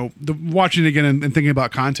like watching it again and thinking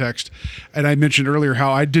about context. And I mentioned earlier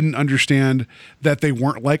how I didn't understand that they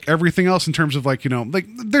weren't like everything else in terms of like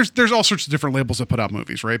there's all sorts of different labels that put out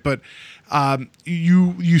movies, right? But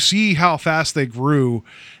you see how fast they grew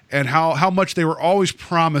and how much they were always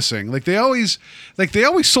promising. Like they always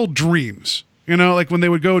sold dreams. Like when they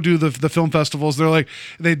would go do the film festivals,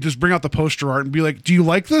 they'd just bring out the poster art and be like, do you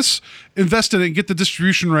like this? Invest in it and get the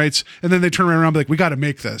distribution rights. And then they turn around and be like, we got to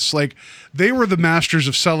make this. Like they were the masters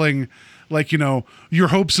of selling your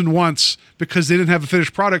hopes and wants because they didn't have a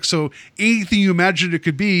finished product. So anything you imagined it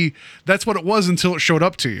could be, that's what it was until it showed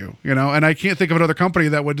up to you, and I can't think of another company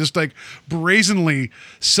that would just like brazenly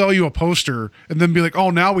sell you a poster and then be like,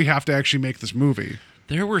 oh, now we have to actually make this movie.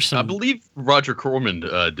 There were some. I believe Roger Corman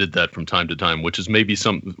did that from time to time, which is maybe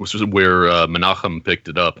which is where Menachem picked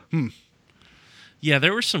it up. Yeah,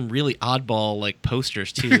 there were some really oddball like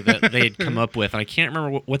posters too that they had come up with. I can't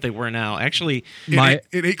remember what they were now. Actually, it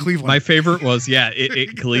ate Cleveland. My favorite was it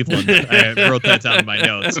ate Cleveland. I wrote that down in my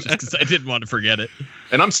notes just because I didn't want to forget it.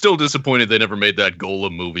 And I'm still disappointed they never made that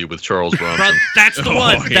Golem movie with Charles Bronson. That's the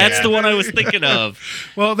one. Yeah. That's the one I was thinking of.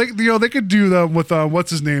 Well, they could do them with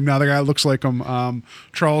what's his name now? The guy that looks like him,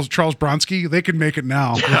 Charles Bronski. They could make it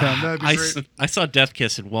now. I saw Death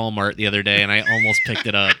Kiss in Walmart the other day, and I almost picked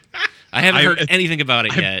it up. I haven't heard anything about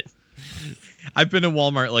it yet. I've been in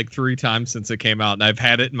Walmart like 3 times since it came out, and I've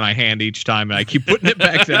had it in my hand each time, and I keep putting it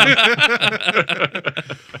back down.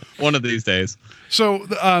 One of these days. So,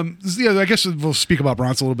 I guess we'll speak about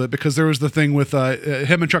Bronson a little bit because there was the thing with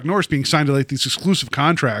him and Chuck Norris being signed to like these exclusive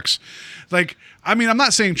contracts. Like, I mean, I'm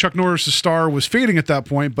not saying Chuck Norris' star was fading at that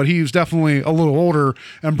point, but he was definitely a little older,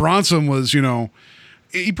 and Bronson was,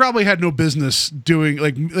 he probably had no business doing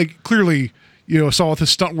like clearly. Saw with his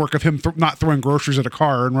stunt work of him not throwing groceries at a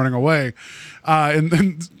car and running away, and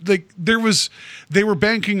then like they were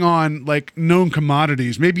banking on like known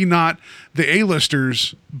commodities, maybe not the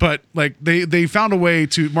A-listers, but like they found a way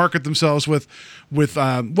to market themselves with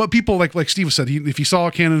what people like Steve said. If he saw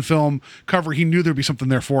a Cannon film cover, he knew there'd be something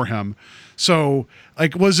there for him. So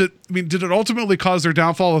like, did it ultimately cause their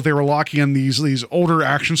downfall if they were locking in these older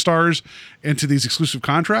action stars into these exclusive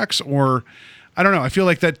contracts, or? I don't know. I feel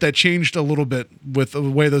like that changed a little bit with the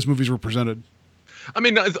way those movies were presented. I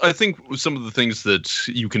mean, I think some of the things that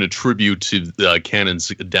you can attribute to Cannon's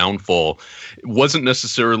downfall wasn't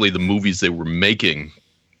necessarily the movies they were making,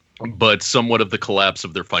 but somewhat of the collapse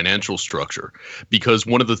of their financial structure. Because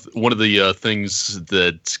one of the things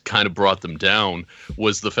that kind of brought them down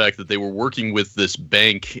was the fact that they were working with this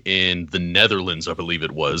bank in the Netherlands, I believe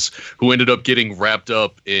it was, who ended up getting wrapped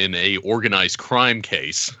up in a organized crime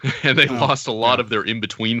case, and they lost a lot of their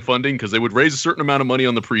in-between funding because they would raise a certain amount of money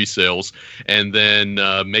on the pre-sales and then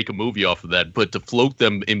make a movie off of that. But to float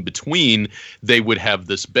them in between, they would have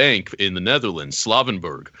this bank in the Netherlands,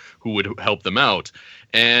 Slavenberg, who would help them out.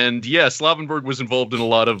 And yeah, Slavenberg was involved in a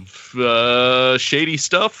lot of shady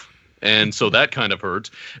stuff. And so that kind of hurt.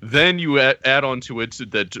 Then you add on to it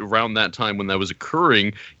that around that time when that was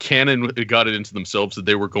occurring, Cannon got it into themselves that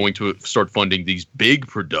they were going to start funding these big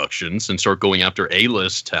productions and start going after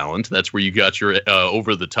A-list talent. That's where you got your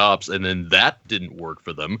over the tops. And then that didn't work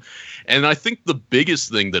for them. And I think the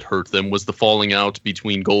biggest thing that hurt them was the falling out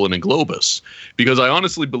between Golan and Globus. Because I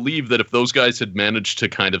honestly believe that if those guys had managed to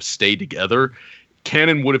kind of stay together,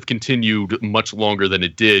 Cannon would have continued much longer than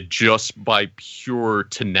it did just by pure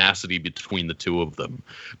tenacity between the two of them.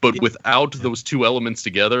 But without those two elements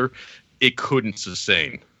together, it couldn't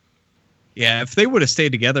sustain. Yeah, if they would have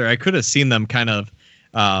stayed together, I could have seen them kind of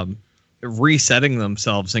resetting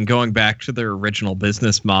themselves and going back to their original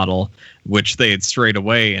business model, which they had strayed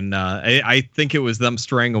away. And I think it was them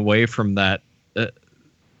straying away from that,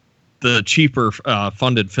 the cheaper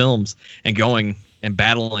funded films and going and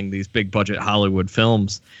battling these big budget Hollywood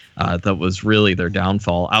films that was really their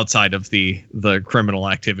downfall outside of the criminal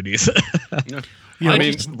activities. I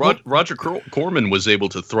mean, Roger Corman was able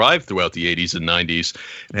to thrive throughout the 80s and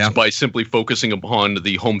 90s by simply focusing upon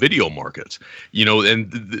the home video market,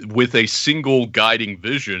 and with a single guiding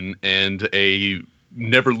vision and a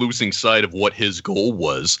never losing sight of what his goal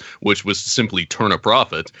was, which was to simply turn a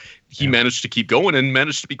profit. He managed to keep going and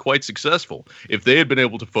managed to be quite successful. If they had been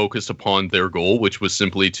able to focus upon their goal, which was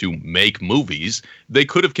simply to make movies, they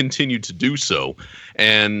could have continued to do so.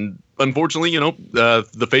 And unfortunately,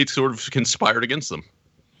 the fates sort of conspired against them.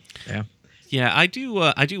 Yeah. Yeah, I do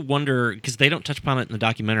wonder, because they don't touch upon it in the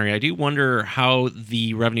documentary. I do wonder how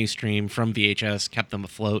the revenue stream from VHS kept them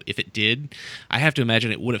afloat. If it did, I have to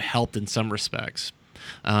imagine it would have helped in some respects.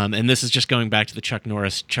 And this is just going back to the Chuck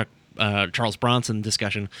Norris, Charles Bronson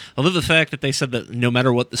discussion. I love the fact that they said that no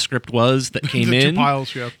matter what the script was that came in, 2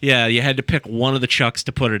 piles, yeah, you had to pick one of the Chucks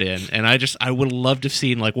to put it in. And I would have loved to have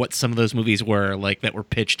seen like what some of those movies were like that were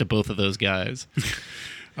pitched to both of those guys.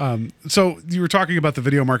 So you were talking about the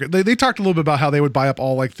video market. They talked a little bit about how they would buy up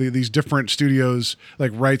all like these different studios,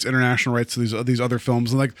 like rights, international rights to these other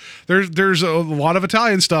films, and like there's a lot of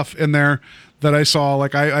Italian stuff in there that I saw.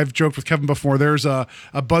 Like I've joked with Kevin before. There's a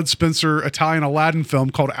Bud Spencer Italian Aladdin film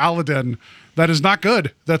called Aladdin that is not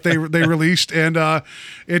good that they released, and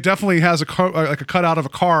it definitely has a cutout of a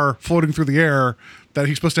car floating through the air. That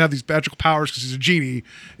he's supposed to have these magical powers because he's a genie.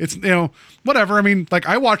 It's, whatever. I mean, like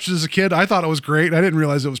I watched it as a kid. I thought it was great. I didn't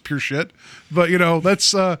realize it was pure shit. But, that's,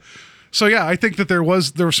 so yeah, I think that there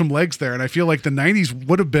were some legs there. And I feel like the 90s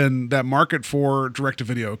would have been that market for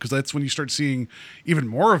direct-to-video because that's when you start seeing even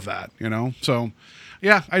more of that, So,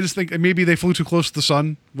 yeah, I just think maybe they flew too close to the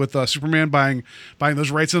sun with Superman buying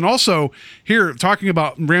those rights. And also, here, talking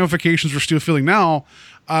about ramifications we're still feeling now,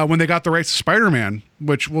 when they got the rights to Spider-Man,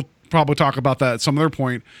 which we'll probably talk about that at some other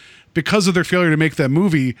point, because of their failure to make that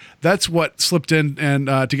movie, that's what slipped in and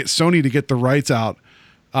to get Sony to get the rights out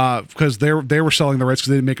because they were selling the rights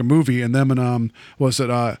because they didn't make a movie, and them and was it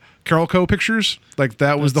Carolco Pictures, like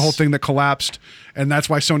that was the whole thing that collapsed, and that's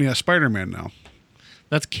why Sony has Spider-Man now.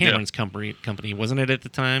 That's Cameron's company, wasn't it at the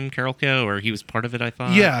time, Carolco, or he was part of it? I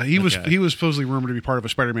thought. Yeah, he was supposedly rumored to be part of a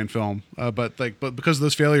Spider-Man film, but because of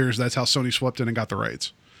those failures, that's how Sony swept in and got the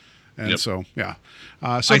rights. And so, yeah.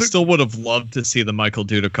 So I still would have loved to see the Michael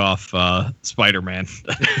Dudikoff Spider-Man.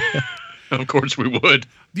 Of course we would.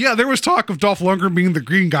 Yeah, there was talk of Dolph Lundgren being the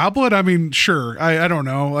Green Goblin. I mean, sure. I don't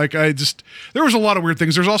know. Like, there was a lot of weird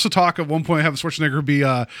things. There's also talk at one point having Schwarzenegger be,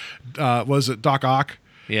 was it Doc Ock?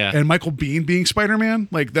 Yeah. And Michael Biehn being Spider-Man.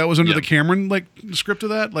 Like, that was under the Cameron, script of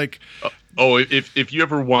that. Like... if you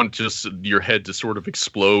ever want just your head to sort of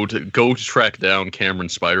explode, go track down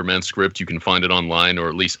Cameron's Spider-Man script. You can find it online, or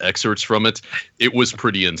at least excerpts from it. It was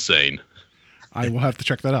pretty insane. I will have to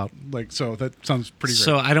check that out. So that sounds pretty great.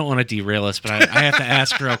 So I don't want to derail us, but I have to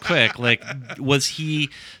ask real quick. Was he...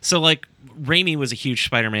 So, Raimi was a huge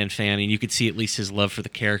Spider-Man fan, and you could see at least his love for the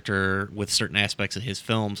character with certain aspects of his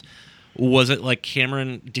films. Was it like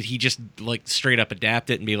Cameron, did he just straight up adapt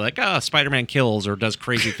it and be like, Spider-Man kills or does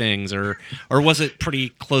crazy things, or was it pretty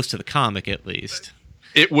close to the comic at least?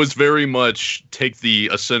 It was very much take the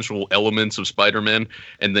essential elements of Spider-Man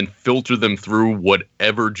and then filter them through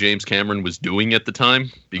whatever James Cameron was doing at the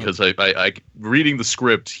time, because I reading the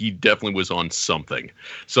script, he definitely was on something.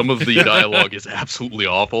 Some of the dialogue is absolutely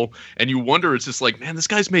awful, and you wonder, it's just like, man, this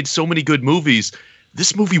guy's made so many good movies.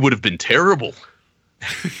 This movie would have been terrible.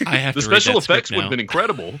 The special effects would have been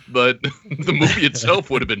incredible, but the movie itself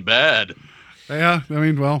would have been bad. Yeah, I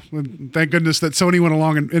mean, well, thank goodness that Sony went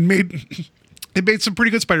along and made some pretty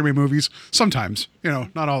good Spider-Man movies. Sometimes,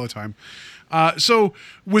 not all the time. So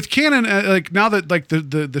with Canon, now that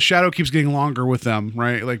the shadow keeps getting longer with them,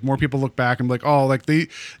 right? Like more people look back and be like, oh, like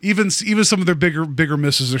even some of their bigger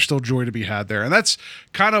misses are still joy to be had there, and that's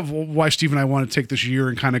kind of why Steve and I want to take this year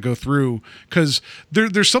and kind of go through, because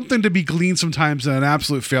there's something to be gleaned sometimes in an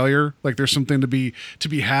absolute failure. Like there's something to be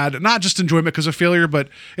had, not just enjoyment because of failure, but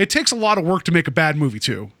it takes a lot of work to make a bad movie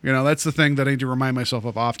too. That's the thing that I need to remind myself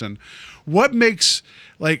of often. What makes,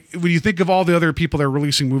 when you think of all the other people that are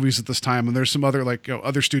releasing movies at this time, and there's some other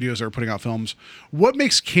other studios that are putting out films, what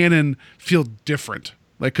makes Canon feel different?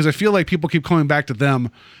 Because I feel like people keep coming back to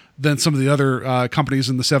them than some of the other companies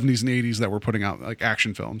in the 70s and 80s that were putting out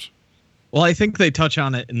action films. Well, I think they touch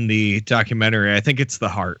on it in the documentary. I think it's the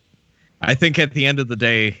heart. I think at the end of the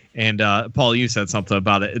day, and Paul, you said something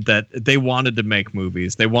about it, that they wanted to make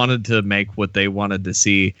movies. They wanted to make what they wanted to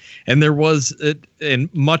see. And there was,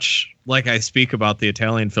 and much like I speak about the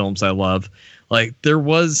Italian films I love, there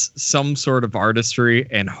was some sort of artistry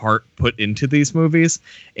and heart put into these movies.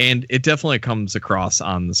 And it definitely comes across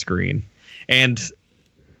on the screen. And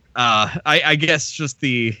I guess just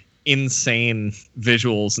the insane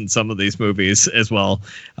visuals in some of these movies as well.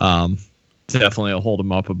 Definitely hold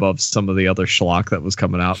them up above some of the other schlock that was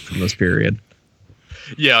coming out from this period.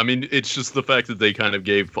 Yeah, I mean, it's just the fact that they kind of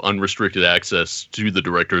gave unrestricted access to the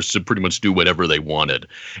directors to pretty much do whatever they wanted.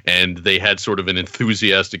 And they had sort of an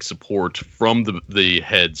enthusiastic support from the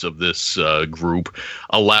heads of this group,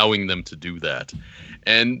 allowing them to do that.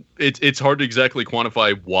 And it's hard to exactly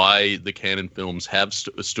quantify why the Cannon films have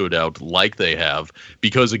stood out like they have,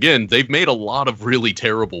 because, again, they've made a lot of really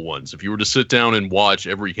terrible ones. If you were to sit down and watch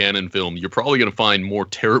every Cannon film, you're probably going to find more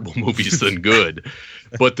terrible movies than good.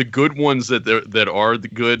 But the good ones that are the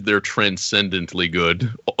good, they're transcendently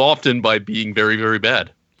good, often by being very, very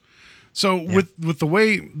bad. So with the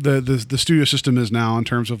way the studio system is now, in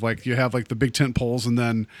terms of like you have like the big tent poles, and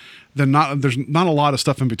then there's not a lot of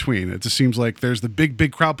stuff in between. It just seems like there's the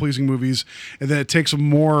big crowd pleasing movies, and then it takes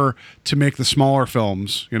more to make the smaller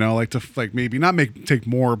films. You know, like maybe not take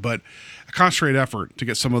more, but a concentrated effort to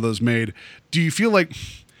get some of those made. Do you feel like?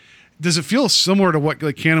 Does it feel similar to what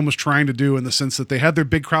like Cannon was trying to do, in the sense that they had their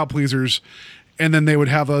big crowd pleasers, and then they would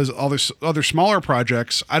have those other smaller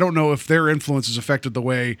projects? I don't know if their influence has affected the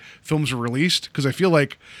way films are released, because I feel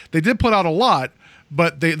like they did put out a lot,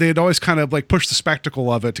 but they had always kind of like pushed the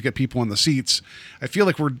spectacle of it to get people in the seats. I feel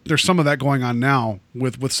like there's some of that going on now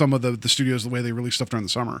with some of the studios, the way they release stuff during the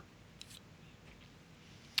summer.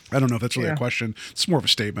 I don't know if that's really a question. It's more of a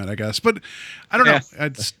statement, I guess, but I don't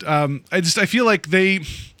know. I feel like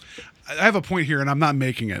I have a point here, and I'm not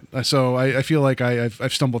making it, so I feel like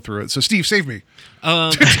I've stumbled through it. So, Steve, save me.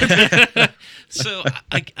 So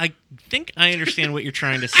I think I understand what you're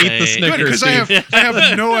trying to say. Eat the Snickers, because I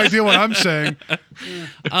have no idea what I'm saying.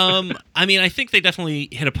 I mean, I think they definitely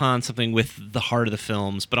hit upon something with the heart of the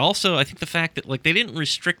films, but also I think the fact that like they didn't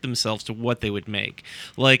restrict themselves to what they would make.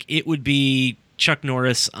 Like it would be Chuck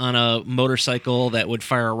Norris on a motorcycle that would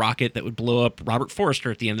fire a rocket that would blow up Robert Forster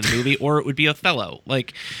at the end of the movie, or it would be Othello.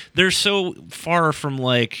 Like, they're so far from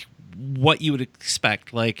like what you would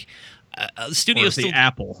expect. Like, studio or the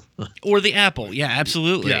Apple, or the Apple, yeah,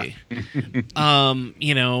 absolutely. Yeah.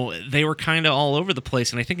 You know, they were kind of all over the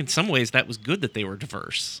place, and I think in some ways that was good that they were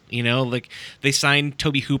diverse. You know, like they signed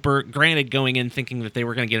Tobe Hooper, granted going in thinking that they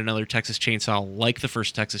were going to get another Texas Chainsaw like the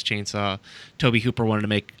first Texas Chainsaw. Tobe Hooper wanted to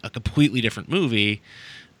make a completely different movie,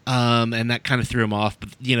 and that kind of threw him off. But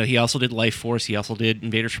you know, he also did Life Force, he also did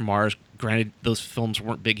Invaders from Mars. Granted, those films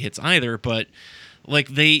weren't big hits either, but like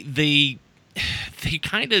they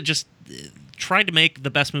kind of just tried to make the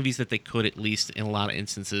best movies that they could, at least in a lot of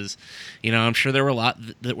instances. You know, I'm sure there were a lot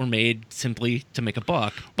that were made simply to make a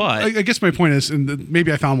buck, but I guess my point is, and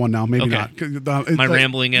maybe I found one now, maybe not. My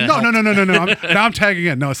rambling. No. Now I'm tagging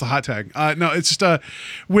in. No, it's the hot tag. No, it's just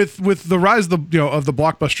with the rise of the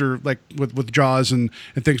blockbuster, like with Jaws and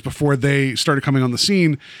things before they started coming on the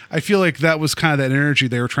scene. I feel like that was kind of that energy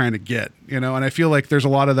they were trying to get. You know, and I feel like there's a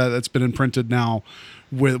lot of that that's been imprinted now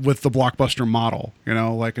with the blockbuster model. You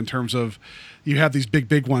know, like in terms of, you have these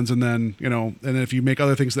big ones, and then, you know, and if you make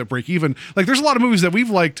other things that break even, like there's a lot of movies that we've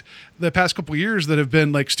liked the past couple of years that have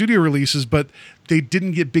been like studio releases, but they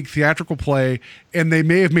didn't get big theatrical play, and they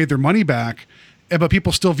may have made their money back, but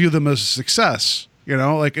people still view them as a success. You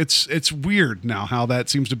know, like it's weird now how that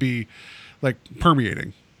seems to be like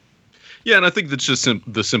permeating. Yeah, and I think that's just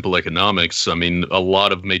the simple economics. I mean, a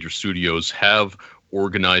lot of major studios have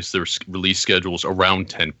organize their release schedules around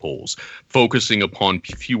tentpoles, focusing upon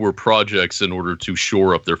fewer projects in order to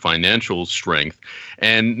shore up their financial strength,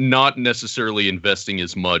 and not necessarily investing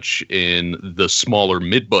as much in the smaller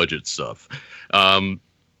mid-budget stuff.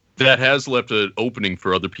 That has left an opening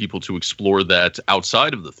for other people to explore that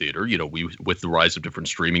outside of the theater. You know, with the rise of different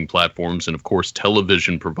streaming platforms, and of course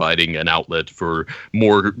television providing an outlet for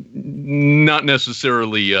more, not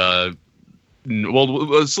necessarily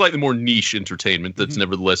slightly more niche entertainment that's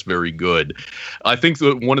nevertheless very good. I think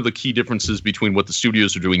that one of the key differences between what the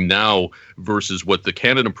studios are doing now versus what the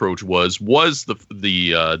Cannon approach was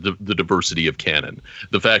the diversity of Cannon.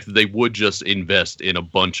 The fact that they would just invest in a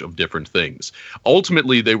bunch of different things.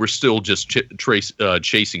 Ultimately, they were still just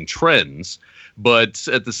chasing trends, but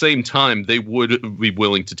at the same time, they would be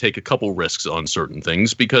willing to take a couple risks on certain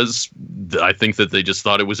things because I think that they just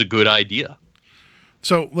thought it was a good idea.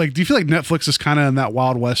 So, like, do you feel like Netflix is kind of in that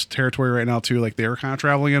Wild West territory right now, too? Like, they're kind of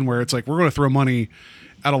traveling in, where it's like, we're going to throw money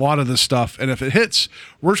at a lot of this stuff, and if it hits,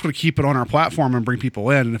 we're just going to keep it on our platform and bring people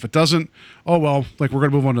in, and if it doesn't, oh, well, like, we're going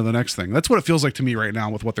to move on to the next thing. That's what it feels like to me right now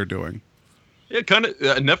with what they're doing. Yeah, kind of.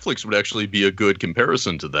 Netflix would actually be a good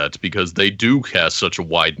comparison to that because they do cast such a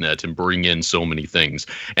wide net and bring in so many things,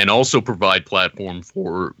 and also provide platforms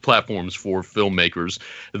for filmmakers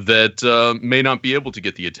that may not be able to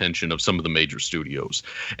get the attention of some of the major studios,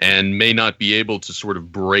 and may not be able to sort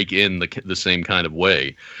of break in the same kind of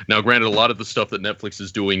way. Now, granted, a lot of the stuff that Netflix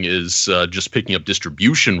is doing is just picking up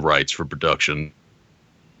distribution rights for production,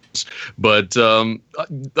 but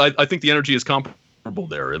I think the energy is comparable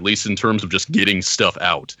there, at least in terms of just getting stuff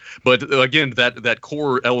out. But again, that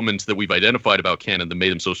core element that we've identified about Canon that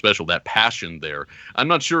made them so special, that passion there, I'm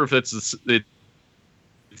not sure if there's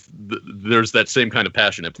that same kind of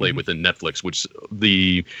passion at play within Netflix, which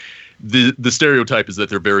the stereotype is that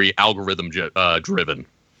they're very algorithm driven.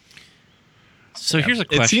 So here's a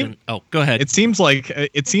question. Go ahead. It seems like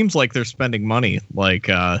they're spending money like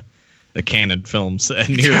the Canon films near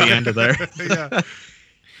the end of there. Yeah.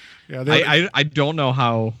 Yeah, I don't know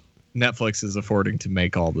how Netflix is affording to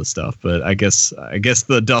make all this stuff, but I guess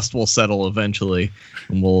the dust will settle eventually,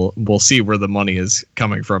 and we'll see where the money is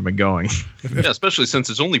coming from and going. Yeah, especially since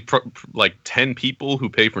it's only like 10 people who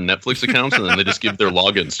pay for Netflix accounts, and then they just give their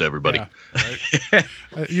logins to everybody. Yeah,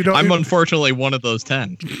 right. I'm unfortunately one of those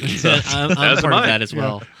 10. So. I'm part of that as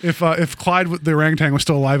well. If Clyde the orangutan was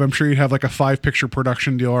still alive, I'm sure he'd have like a 5-picture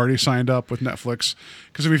production deal already signed up with Netflix.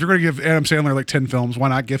 Because if you're going to give Adam Sandler like 10 films, why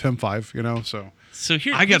not give him 5? So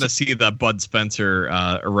here I got to see the Bud Spencer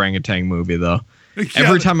orangutan movie though. Yeah.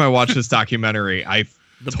 Every time I watch this documentary, I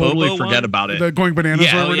totally Bobo forget one? about it. the Going Bananas,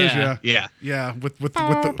 Yeah. whatever Oh, it is, yeah. yeah, with the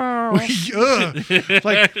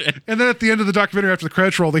like, and then at the end of the documentary, after the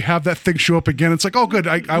credits roll, they have that thing show up again. It's like, oh, good,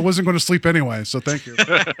 I wasn't going to sleep anyway, so thank you.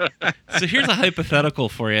 So here's a hypothetical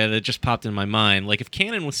for you that just popped in my mind. Like, if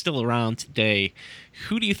Canon was still around today,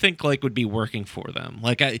 who do you think like would be working for them?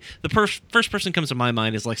 Like, the first person comes to my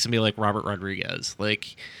mind is like somebody like Robert Rodriguez.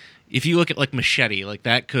 Like, if you look at like Machete, like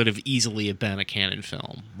that could have easily have been a Canon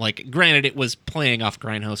film. Like, granted, it was playing off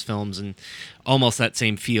Grindhouse films and almost that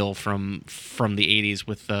same feel from the 80s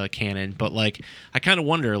with Canon. But like, I kind of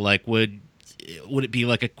wonder, like, would it be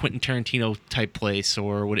like a Quentin Tarantino type place,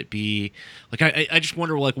 or would it be like I just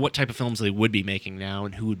wonder like what type of films they would be making now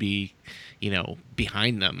and who would be,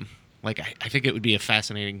 behind them. Like, I think it would be a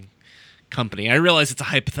fascinating company. I realize it's a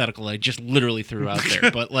hypothetical I just literally threw out there,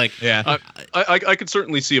 but like, Yeah. I could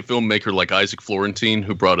certainly see a filmmaker like Isaac Florentine,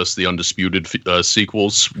 who brought us the Undisputed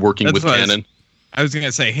sequels, working That's with what Canon. I was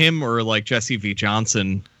gonna say him or like Jesse V.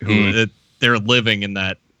 Johnson, who they're living in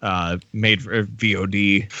that made for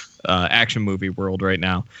VOD action movie world right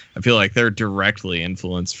now. I feel like they're directly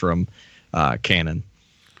influenced from Canon.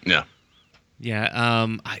 Yeah. Yeah,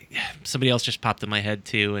 somebody else just popped in my head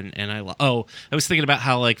too, and I was thinking about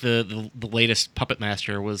how like the latest Puppet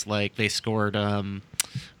Master was like they scored oh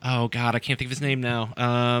god, I can't think of his name now.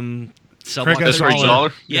 Craig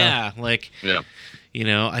Zoller? Yeah, like Yeah.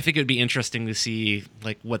 I think it would be interesting to see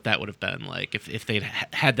like what that would have been like if they'd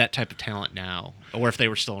had that type of talent now, or if they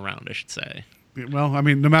were still around, I should say. Well, I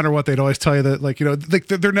mean, no matter what, they'd always tell you that, like, like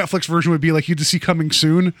their Netflix version would be like, you just see coming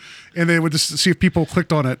soon, and they would just see if people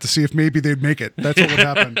clicked on it to see if maybe they'd make it. That's what would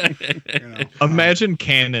happen. Imagine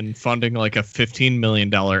Canon funding like a $15 million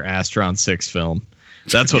Astron 6 film.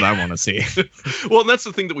 That's what I want to see. Well, and that's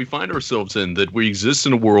the thing that we find ourselves in, that we exist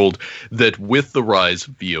in a world that with the rise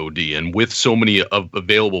of VOD and with so many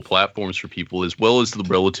available platforms for people, as well as the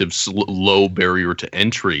relative low barrier to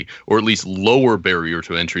entry, or at least lower barrier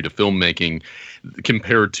to entry to filmmaking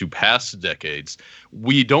compared to past decades,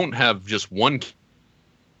 we don't have just one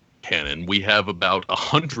Canon. We have about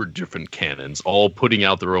 100 different Canons all putting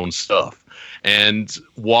out their own stuff. And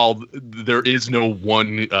while there is no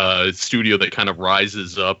one studio that kind of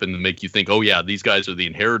rises up and make you think, oh yeah, these guys are the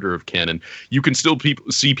inheritor of Canon, you can still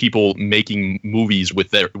see people making movies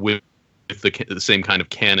with the same kind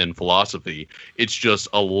of Canon philosophy. It's just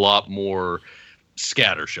a lot more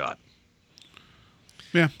scattershot.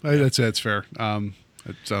 Yeah, I'd say it's fair.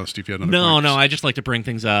 Steve, you had another No, point. I just like to bring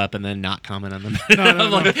things up and then not comment on them.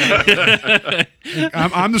 No.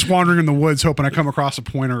 I'm just wandering in the woods hoping I come across a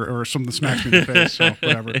point or something that smacks me in the face. So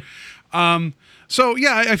whatever. So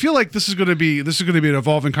yeah, I feel like this is going to be an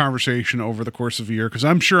evolving conversation over the course of a year, because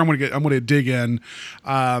I'm sure I'm going to dig in,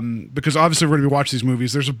 because obviously we're going to be watching these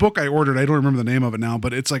movies. There's a book I ordered. I don't remember the name of it now,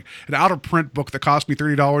 but it's like an out of print book that cost me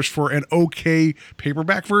 $30 for an okay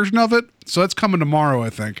paperback version of it. So that's coming tomorrow, I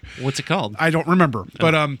think. What's it called? I don't remember,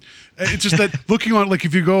 but it's just that looking on, like,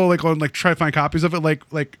 if you go like on like try to find copies of it, like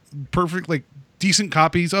perfect, like decent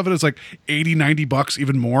copies of it is like $80-$90,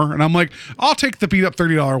 even more, and I'm like, I'll take the beat up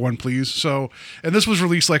 $30 one, please. So, and this was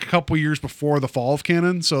released like a couple years before the fall of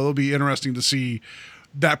Canon, so it'll be interesting to see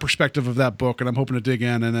that perspective of that book, and I'm hoping to dig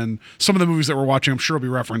in. And then some of the movies that we're watching, I'm sure will be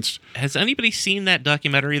referenced. Has anybody seen that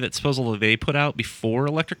documentary that supposedly they put out before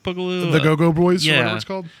Electric Boogaloo? The Go-Go Boys, or yeah. whatever it's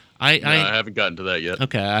called. I haven't gotten to that yet.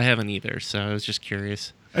 Okay, I haven't either, so I was just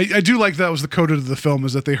curious. I do like that was the code of the film,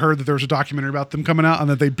 is that they heard that there was a documentary about them coming out and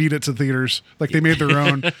that they beat it to theaters. Like they made their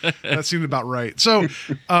own. That seemed about right. So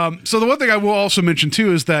the one thing I will also mention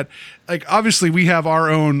too is that, like, obviously we have our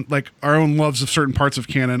own loves of certain parts of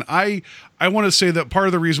canon. I want to say that part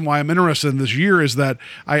of the reason why I'm interested in this year is that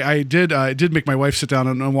I did make my wife sit down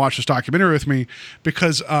and watch this documentary with me,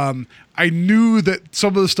 because I knew that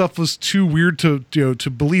some of the stuff was too weird to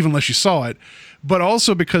believe unless you saw it. But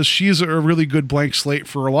also because she's a really good blank slate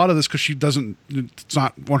for a lot of this, because it's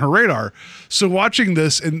not on her radar. So watching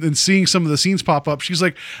this and seeing some of the scenes pop up, she's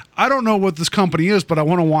like, I don't know what this company is, but I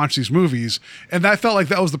want to watch these movies. And I felt like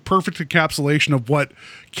that was the perfect encapsulation of what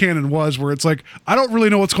canon was, where it's like, I don't really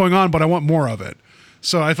know what's going on, but I want more of it.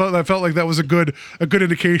 So I felt like that was a good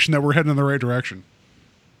indication that we're heading in the right direction.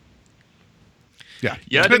 Yeah,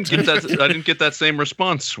 I didn't get that same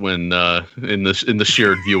response when in the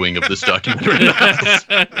shared viewing of this documentary.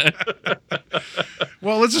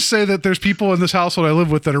 Well, let's just say that there's people in this household I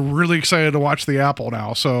live with that are really excited to watch The Apple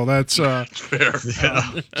now. So that's fair.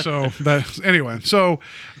 So that anyway. So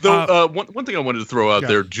though one thing I wanted to throw out yeah.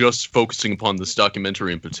 there, just focusing upon this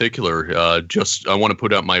documentary in particular, I want to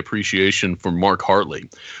put out my appreciation for Mark Hartley,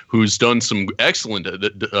 who's done some excellent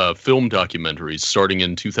film documentaries, starting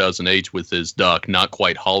in 2008 with his doc Not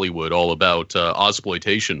Quite Hollywood, all about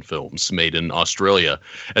Ozploitation films made in Australia,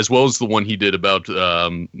 as well as the one he did about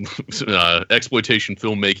exploitation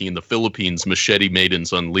filmmaking in the Philippines, Machete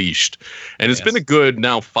Maidens Unleashed. And it's been a good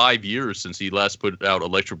now 5 years since he last put out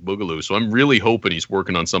Electric Boogaloo, so I'm really hoping he's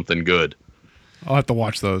working on something good. I'll have to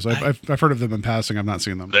watch those. I've heard of them in passing. I've not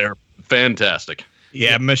seen them. They're fantastic.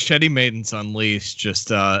 Yeah, Machete Maidens Unleashed just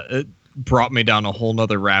it brought me down a whole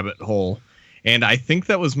nother rabbit hole. And I think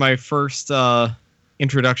that was my first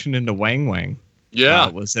introduction into Wang Wang. Yeah,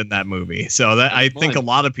 was in that movie. So that I think a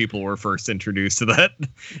lot of people were first introduced to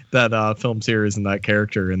that film series and that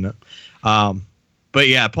character in it. But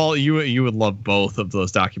yeah, Paul, you would love both of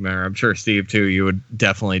those documentaries. I'm sure Steve too. You would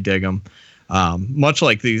definitely dig them. Much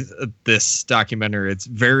like this documentary, it's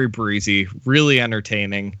very breezy, really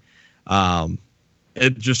entertaining.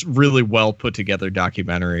 It just really well put together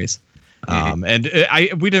documentaries. And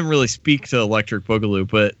we didn't really speak to Electric Boogaloo,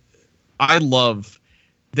 but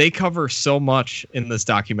they cover so much in this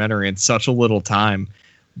documentary in such a little time,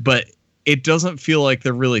 but it doesn't feel like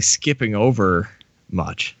they're really skipping over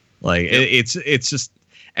much. Like it's just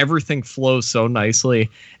everything flows so nicely,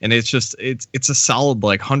 and it's a solid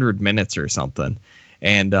like 100 minutes or something.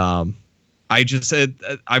 And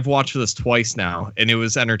I've watched this twice now, and it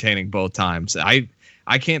was entertaining both times. I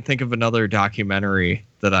can't think of another documentary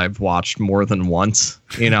that I've watched more than once,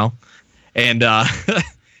 and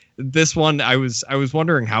this one I was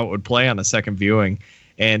wondering how it would play on a second viewing,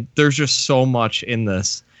 and there's just so much in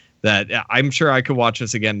this that I'm sure I could watch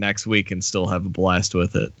this again next week and still have a blast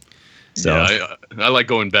with it. So yeah, I like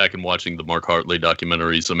going back and watching the Mark Hartley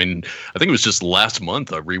documentaries. I mean, I think it was just last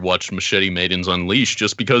month I rewatched Machete Maidens Unleashed,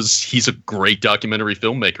 just because he's a great documentary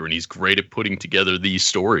filmmaker and he's great at putting together these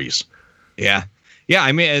stories. Yeah.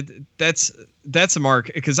 I mean, that's a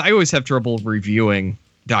mark, because I always have trouble reviewing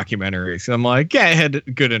documentaries. I'm like, yeah, I had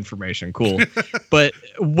good information, cool. But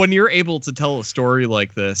when you're able to tell a story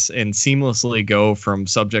like this and seamlessly go from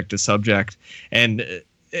subject to subject, and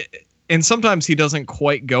sometimes he doesn't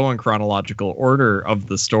quite go in chronological order of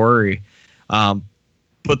the story,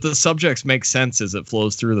 but the subjects make sense as it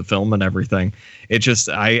flows through the film and everything. It just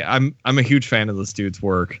I'm a huge fan of this dude's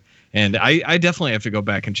work. And I definitely have to go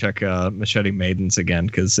back and check Machete Maidens again,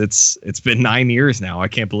 because it's been 9 years now. I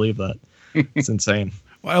can't believe that. It's insane.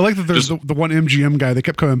 Well, I like that there's the one MGM guy they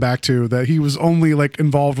kept coming back to, that he was only like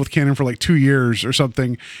involved with canon for like 2 years or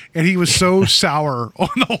something, and he was so sour on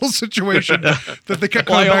the whole situation that they kept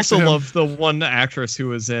coming back to him. I also love the one actress who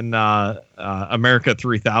was in America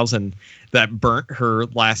 3000 that burnt her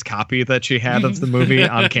last copy that she had of the movie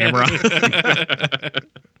on camera.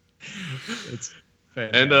 It's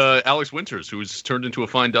fantastic. And Alex Winters, who's turned into a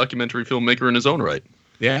fine documentary filmmaker in his own right.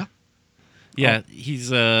 Yeah. Yeah, he's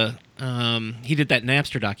he did that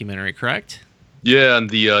Napster documentary, correct? Yeah, and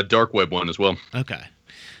the dark web one as well. Okay.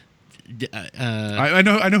 I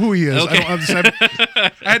know who he is. Okay.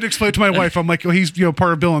 I had to explain it to my wife. I'm like, well, he's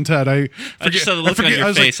part of Bill and Ted. I just saw the look on your I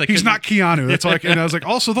was face. Like, he's not Keanu. That's all. And I was like,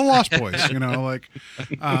 also the Lost Boys. No,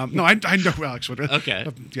 I know Alex Wood.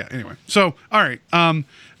 Okay. Yeah. Anyway, so all right.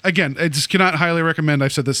 again, I just cannot highly recommend.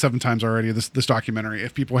 I've said this 7 times already. This documentary.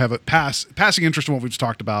 If people have a passing interest in what we've just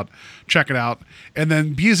talked about, check it out, and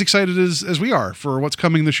then be as excited as we are for what's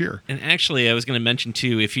coming this year. And actually, I was going to mention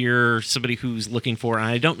too, if you're somebody who's looking for, and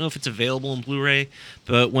I don't know if it's available in Blu-ray,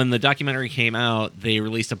 but when the documentary came out, they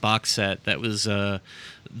released a box set that was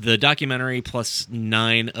the documentary plus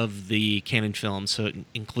 9 of the Canon films. So it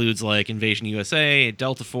includes like Invasion USA,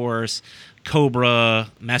 Delta Force, Cobra,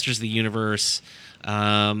 Masters of the Universe,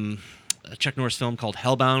 a Chuck Norris film called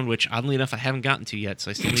Hellbound, which oddly enough I haven't gotten to yet, so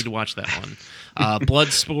I still need to watch that one.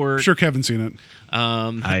 Bloodsport. I'm sure Kevin's seen it.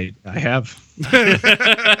 I have.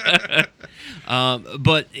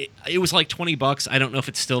 But it was like $20. I don't know if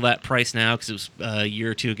it's still that price now because it was a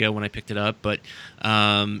year or two ago when I picked it up. But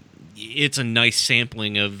it's a nice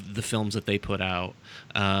sampling of the films that they put out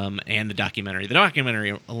and the documentary. The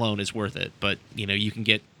documentary alone is worth it, but you can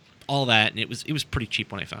get all that, and it was pretty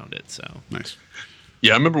cheap when I found it. So nice.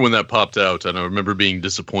 Yeah, I remember when that popped out, and I remember being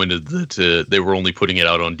disappointed that they were only putting it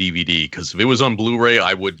out on DVD. Because if it was on Blu-ray,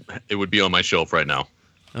 it would be on my shelf right now.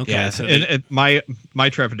 Okay. Yeah, so my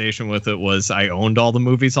trepidation with it was I owned all the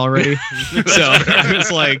movies already, so I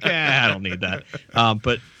was like, I don't need that.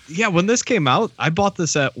 But yeah, when this came out, I bought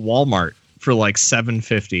this at Walmart for like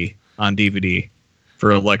 $7.50 on DVD for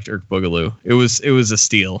Electric Boogaloo. It was a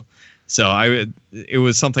steal. So it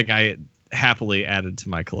was something I happily added to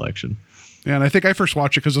my collection. Yeah, and I think I first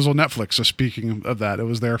watched it because it was on Netflix. So speaking of that, it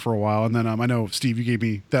was there for a while, and then I know Steve, you gave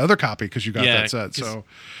me the other copy because you got that set. So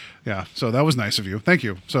yeah, so that was nice of you. Thank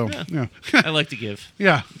you. So yeah. I like to give.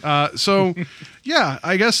 Yeah. So yeah,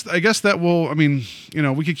 I guess that will. I mean,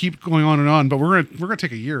 we could keep going on and on, but we're gonna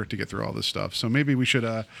take a year to get through all this stuff. So maybe we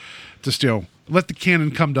should just let the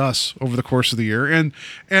canon come to us over the course of the year. And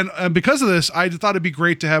because of this, I thought it'd be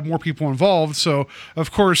great to have more people involved. So,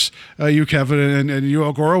 of course, you, Kevin, and you,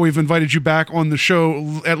 Agora, we've invited you back on the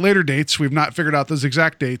show at later dates. We've not figured out those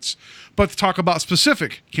exact dates, but to talk about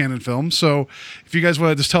specific canon films. So if you guys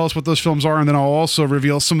want to just tell us what those films are, and then I'll also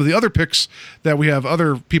reveal some of the other picks that we have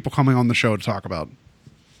other people coming on the show to talk about.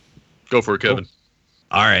 Go for it, Kevin.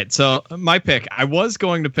 All right. So my pick, I was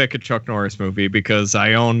going to pick a Chuck Norris movie because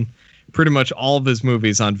I own pretty much all of his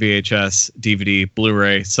movies on VHS, DVD,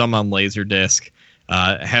 Blu-ray, some on Laserdisc.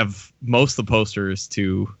 Have most of the posters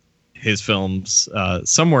to his films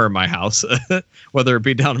somewhere in my house, whether it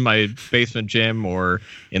be down in my basement gym or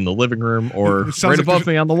in the living room or right above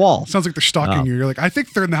me on the wall. Sounds like they're stalking you. You're like, I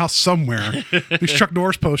think they're in the house somewhere. These Chuck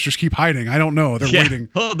Norris posters keep hiding. I don't know. They're waiting.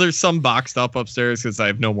 Well, there's some boxed up upstairs because I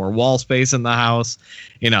have no more wall space in the house.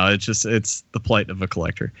 It's the plight of a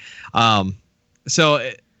collector.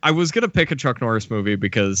 So I was gonna pick a Chuck Norris movie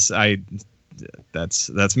because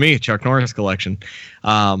that's me, Chuck Norris collection.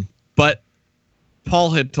 But Paul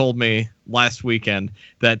had told me last weekend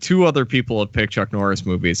that 2 other people had picked Chuck Norris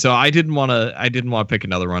movies, so I didn't want to pick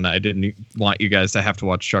another one. I didn't want you guys to have to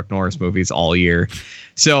watch Chuck Norris movies all year.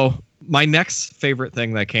 So my next favorite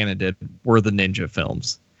thing that Canon did were the Ninja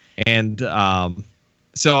films, and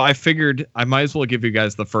so I figured I might as well give you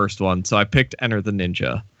guys the first one. So I picked Enter the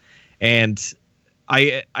Ninja, and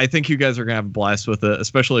I think you guys are going to have a blast with it,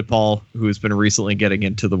 especially Paul, who's been recently getting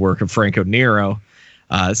into the work of Franco Nero.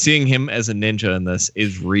 Seeing him as a ninja in this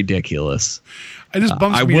is ridiculous. It just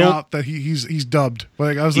bums me out that he's dubbed.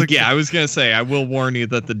 Like I was like, yeah, I was going to say, I will warn you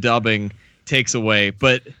that the dubbing takes away.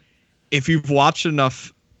 But if you've watched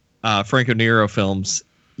enough Franco Nero films,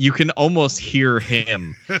 you can almost hear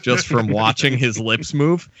him just from watching his lips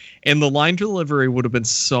move. And the line delivery would have been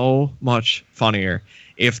so much funnier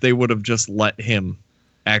if they would have just let him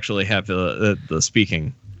actually have the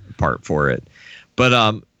speaking part for it.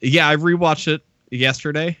 But yeah, I rewatched it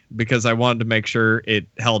yesterday because I wanted to make sure it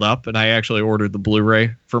held up, and I actually ordered the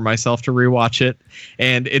Blu-ray for myself to rewatch it,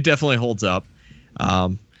 and it definitely holds up.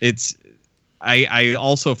 I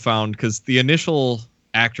also found, because the initial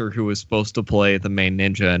actor who was supposed to play the main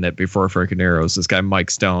ninja in it before Franco Nero is this guy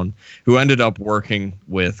Mike Stone, who ended up working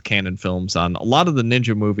with Canon Films on a lot of the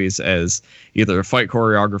ninja movies as either a fight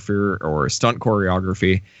choreographer or stunt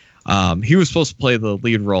choreography. He was supposed to play the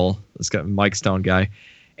lead role, this guy Mike Stone guy,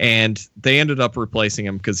 and they ended up replacing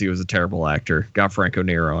him because he was a terrible actor. Got Franco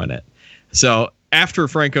Nero in it. So after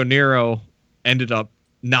Franco Nero ended up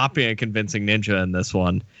not being a convincing ninja in this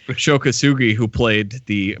one, Sho Kosugi, who played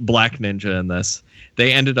the Black Ninja in this,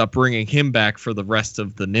 they ended up bringing him back for the rest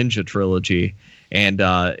of the Ninja trilogy, and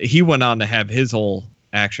he went on to have his whole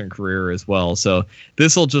action career as well. So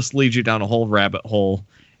this will just lead you down a whole rabbit hole.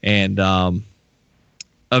 And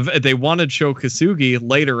they wanted Sho Kosugi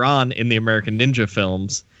later on in the American Ninja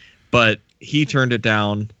films, but he turned it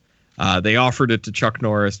down. They offered it to Chuck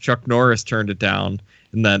Norris. Chuck Norris turned it down.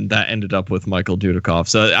 and then that ended up with Michael Dudikoff.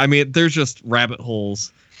 So I mean, there's just rabbit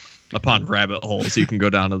holes upon rabbit holes you can go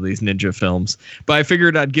down to these ninja films. But I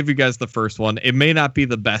figured I'd give you guys the first one. It may not be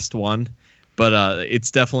the best one, but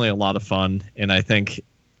it's definitely a lot of fun, and I think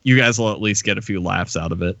you guys will at least get a few laughs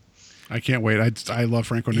out of it. I can't wait. I love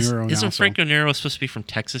Franco Nero. Isn't Franco Nero supposed to be from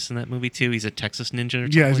Texas in that movie too? He's a Texas ninja. Or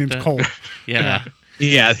yeah, his like name's that? Cole. Yeah.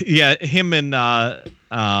 Yeah. Him and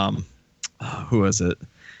who was it?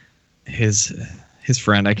 His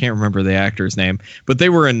friend. I can't remember the actor's name, but they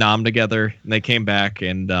were in Nam together, and they came back,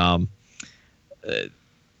 and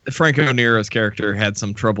Franco Nero's character had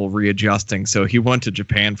some trouble readjusting, so he went to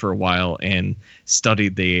Japan for a while and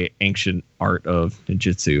studied the ancient art of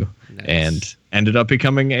ninjutsu, and ended up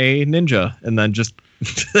becoming a ninja, and then just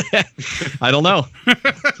I don't know,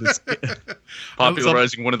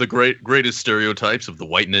 popularizing one of the greatest stereotypes of the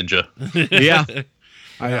white ninja. Yeah,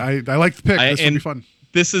 I like the pick. This will be fun.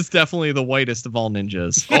 This is definitely the whitest of all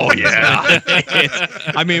ninjas. Oh yeah.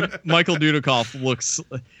 I mean, Michael Dudikoff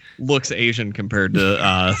looks Asian compared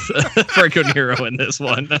to Franco Nero in this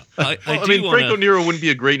one. I mean, Franco Nero wouldn't be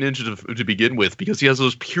a great ninja to begin with because he has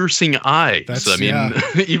those piercing eyes.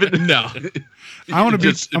 Even no, I want to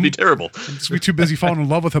it'd be terrible. I'm just be too busy falling in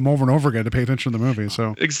love with him over and over again to pay attention to the movie.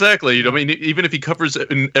 So exactly, I mean, even if he covers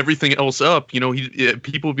everything else up,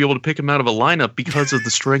 people will be able to pick him out of a lineup because of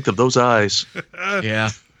the strength of those eyes. Yeah.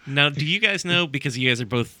 Now, do you guys know, because you guys are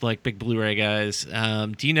both like big Blu-ray guys,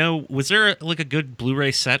 do you know, was there like a good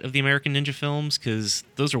Blu-ray set of the American Ninja films? Because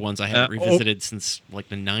those are ones I haven't revisited since like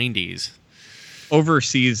the 90s.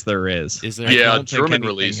 Overseas there is. Is there? Yeah, German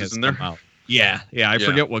release, isn't there? Yeah. I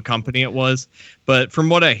forget what company it was. But from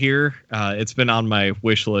what I hear, it's been on my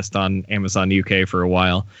wish list on Amazon UK for a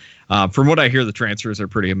while. From what I hear, the transfers are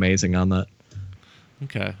pretty amazing on that.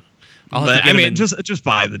 Okay. But, I mean, just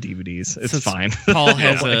buy the DVDs. It's fine. Paul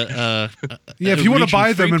has if you want to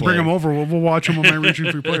buy them and bring them over, we'll watch them on my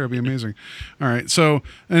region free player. It'll be amazing. All right. So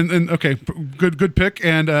and okay, good pick.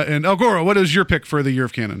 And El Goro, what is your pick for the Year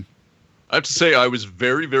of Canon? I have to say I was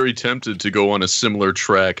very, very tempted to go on a similar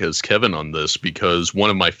track as Kevin on this because one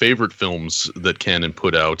of my favorite films that Canon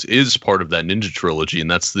put out is part of that Ninja trilogy, and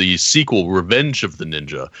that's the sequel, Revenge of the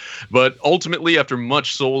Ninja. But ultimately, after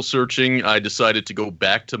much soul searching, I decided to go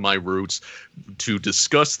back to my roots to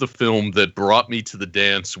discuss the film that brought me to the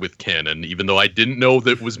dance with Canon, even though I didn't know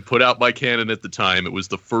that it was put out by Canon at the time. It was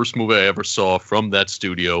the first movie I ever saw from that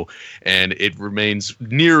studio, and it remains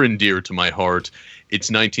near and dear to my heart. It's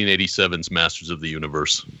 1987's Masters of the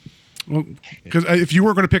Universe. Well, because if you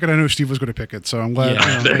were going to pick it, I know Steve was going to pick it, so I'm glad.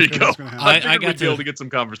 Yeah, there you go. I got to be able to get some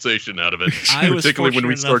conversation out of it, I particularly when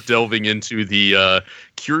we start delving into the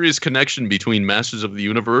curious connection between Masters of the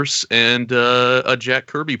Universe and a Jack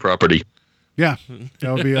Kirby property. Yeah,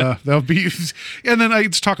 that'll be, and then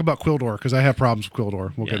let's talk about Quildor because I have problems with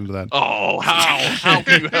Quildor. We'll get into that. Oh, how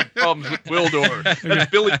can you have problems with Quildor? There's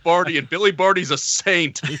Billy Barty, and Billy Barty's a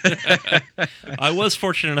saint. I was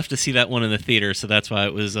fortunate enough to see that one in the theater, so that's why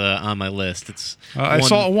it was on my list. I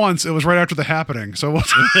saw it once. It was right after The Happening. So well,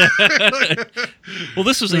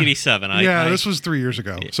 this was 87. This was 3 years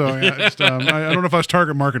ago. So I don't know if I was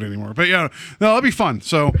target market anymore, but no, that'll be fun.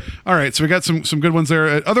 So all right, so we got some good ones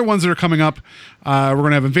there. Other ones that are coming up. We're going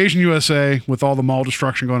to have Invasion USA with all the mall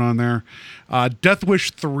destruction going on there. Death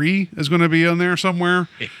Wish 3 is going to be in there somewhere.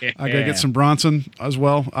 I got to get some Bronson as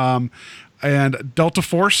well. And Delta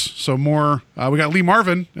Force. So more. We got Lee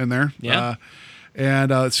Marvin in there. Yeah. And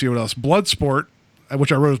let's see what else. Bloodsport,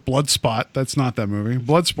 which I wrote as Bloodspot. That's not that movie.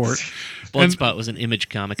 Bloodsport. Bloodspot was an Image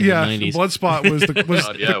comic in the 90s. Bloodspot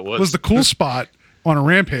was the cool spot on a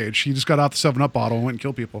rampage. He just got out the 7-Up bottle and went and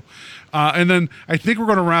killed people. And then I think we're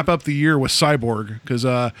going to wrap up the year with Cyborg because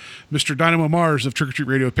Mr. Dynamo Mars of Trick or Treat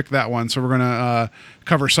Radio picked that one. So we're going to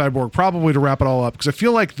cover Cyborg probably to wrap it all up because I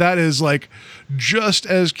feel like that is like just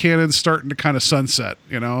as Canon's starting to kind of sunset.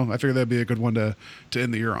 I figure that'd be a good one to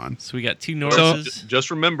end the year on. So we got two Norrises. So,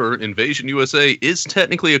 just remember, Invasion USA is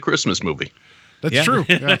technically a Christmas movie. That's true.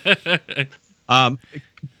 Yeah.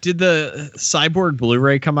 Did the Cyborg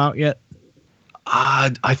Blu-ray come out yet?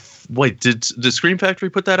 Wait, did Scream Factory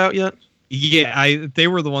put that out yet? Yeah, they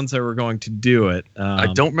were the ones that were going to do it. I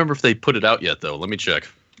don't remember if they put it out yet, though. Let me check.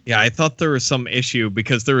 Yeah, I thought there was some issue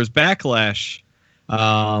because there was backlash.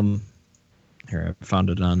 Here, I found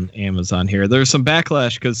it on Amazon here. There was some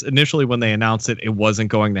backlash because initially when they announced it, it wasn't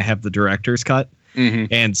going to have the director's cut.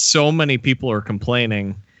 Mm-hmm. And so many people are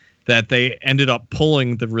complaining that they ended up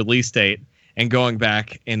pulling the release date and going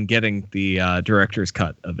back and getting the director's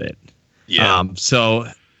cut of it. Yeah. So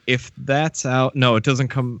if that's out, no, it doesn't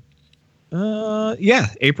come.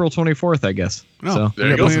 April 24th, I guess. Oh, so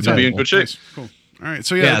there you go. It's be in good shape. Nice. Cool. All right.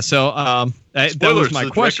 So Yeah. So that Spoilers, was my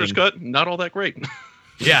the question. director's cut, not all that great.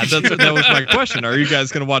 Yeah, that was my question. Are you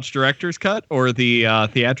guys going to watch director's cut or the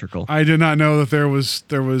theatrical? I did not know that there was.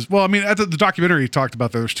 Well, I mean, at the documentary talked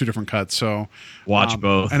about there was 2 different cuts. So Watch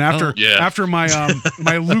both. And after yeah. after my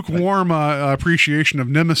my lukewarm appreciation of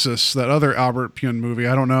Nemesis, that other Albert Pyun movie,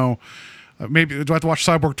 I don't know. Maybe do I have to watch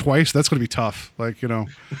Cyborg twice? That's going to be tough. Like, you know,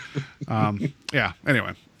 yeah.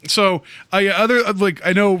 Anyway, so I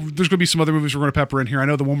know there's going to be some other movies we're going to pepper in here. I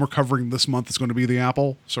know the one we're covering this month is going to be The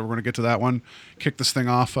Apple, so we're going to get to that one. Kick this thing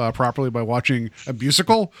off properly by watching a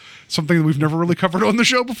musical, something that we've never really covered on the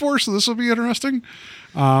show before. So this will be interesting.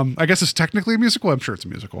 I guess it's technically a musical. I'm sure it's a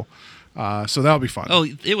musical. So that'll be fun. Oh,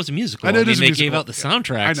 it was a musical. I know it is a they musical. gave out the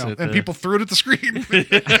soundtracks. I know, at and the- people threw it at the screen.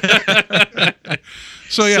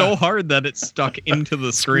 So yeah, So hard that it's stuck into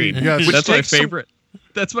the screen. Yes. Which That's my takes some- favorite.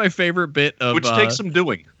 That's my favorite bit of Which takes some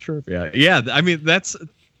doing. trivia. Yeah, I mean that's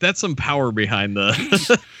some power behind the.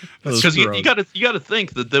 those Because you throws. got to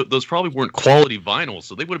think that those probably weren't quality vinyls,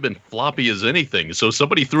 so they would have been floppy as anything. So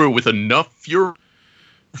somebody threw it with enough fury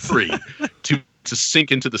to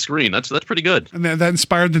sink into the screen. That's pretty good. and that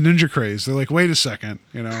inspired the ninja craze. They're like, wait a second,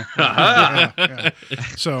 you know. Yeah.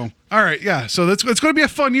 So, all right, yeah. So it's going to be a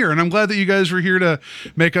fun year, and I'm glad that you guys were here to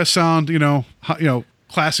make us sound,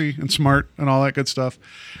 classy and smart and all that good stuff.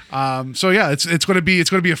 So yeah, it's going to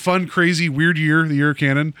be a fun, crazy, weird year, the year of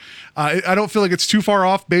canon. I don't feel like it's too far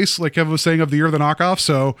off base, like Kevin was saying, of the year of the knockoff.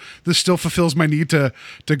 So this still fulfills my need to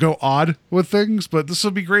go odd with things, but this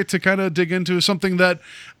will be great to kind of dig into something that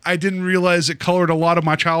I didn't realize it colored a lot of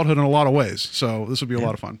my childhood in a lot of ways. So this will be a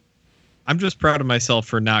lot of fun. I'm just proud of myself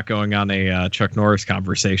for not going on a Chuck Norris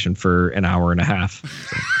conversation for an hour and a half.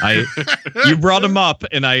 You brought him up,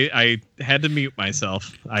 and I had to mute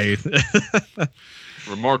myself.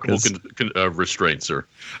 Remarkable restraint, sir.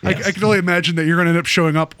 I can only imagine that you're going to end up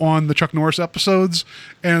showing up on the Chuck Norris episodes,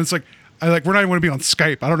 and it's like, we're not even going to be on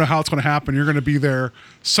Skype. I don't know how it's going to happen. You're going to be there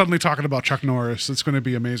suddenly talking about Chuck Norris. It's going to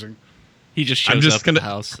be amazing. He just shows up at the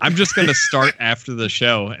house. I'm just gonna start after the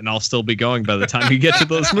show, and I'll still be going by the time you get to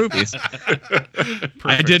those movies.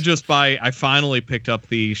 I finally picked up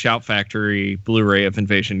the Shout Factory Blu-ray of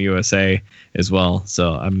Invasion USA as well,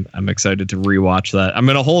 so I'm excited to rewatch that. I'm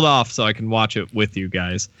gonna hold off so I can watch it with you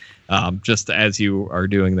guys, just as you are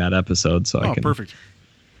doing that episode, so I can. Perfect.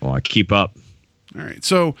 Well, I keep up. All right.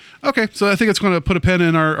 So, okay. So I think it's going to put a pin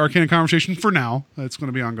in our canon conversation for now. It's going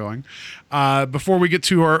to be ongoing. Before we get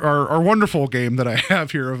to our wonderful game that I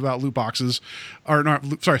have here about loot boxes,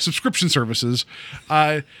 subscription services,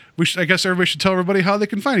 I guess everybody should tell everybody how they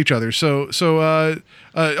can find each other. So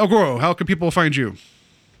El Goro, how can people find you?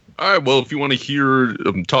 All right. Well, if you want to hear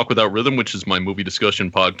Talk Without Rhythm, which is my movie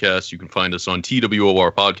discussion podcast, you can find us on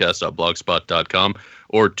tworpodcast.blogspot.com,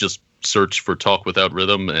 or just search for Talk Without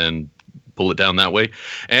Rhythm and pull it down that way,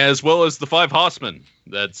 as well as the Five Hossmen.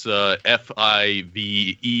 That's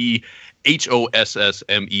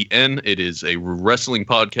FIVEHOSSMEN. It is a wrestling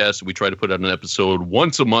podcast. We try to put out an episode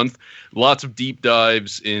once a month. Lots of deep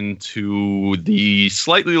dives into the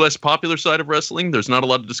slightly less popular side of wrestling. There's not a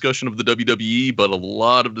lot of discussion of the WWE, but a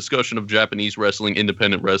lot of discussion of Japanese wrestling,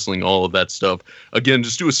 independent wrestling, all of that stuff. Again,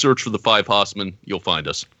 just do a search for the Five Hossmen. You'll find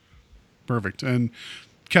us. Perfect. And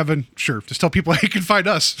Kevin, sure, just tell people how you can find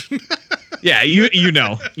us. Yeah, you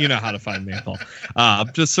know how to find me, Paul.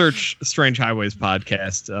 Just search Strange Highways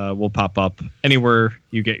Podcast. We'll pop up anywhere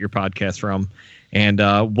you get your podcast from. And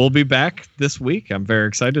we'll be back this week. I'm very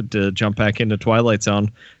excited to jump back into Twilight Zone.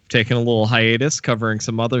 Taking a little hiatus, covering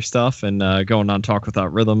some other stuff, and going on Talk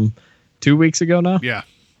Without Rhythm 2 weeks ago now. Yeah.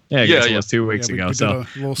 Yeah, I guess it was 2 weeks we ago. did So a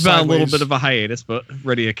little about a little sideways. bit of a hiatus, but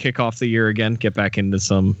ready to kick off the year again. Get back into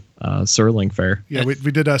some Serling fare. Yeah, we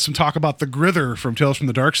did some talk about the Grither from Tales from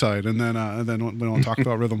the Dark Side, and then we don't talk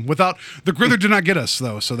about Rhythm. Without the Grither did not get us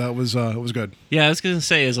though, so that was good. Yeah, I was going to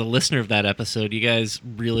say, as a listener of that episode, you guys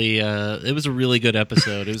really, it was a really good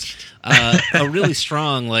episode. It was a really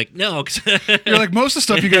strong, no. You're like, most of the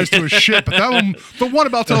stuff you guys do is shit, but that one, the one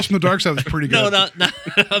about Tales from the Dark Side was pretty good. No, not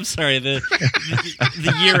I'm sorry. The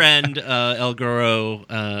year-end El Goro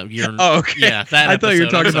year. Oh, okay. Yeah, that I thought you were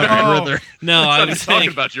episode, talking I'm about sorry. Grither. No, I was talking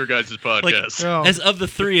saying, about your guys' podcast. Oh. as of the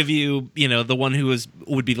three of you, the one who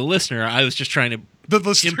would be the listener, I was just trying to The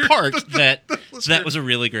listener. impart that listener. that was a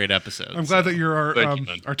really great episode. I'm glad that you're Thank you,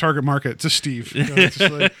 man. our target market. Just Steve. It's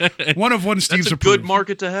just like, one of one Steve's That's a approved. good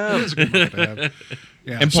market to have. It's a good market to have.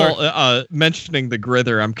 Yeah. And Paul, mentioning the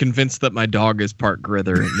Grither, I'm convinced that my dog is part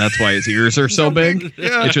Grither, and that's why his ears are so big.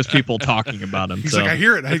 Yeah. It's just people talking about him. He's so. like, I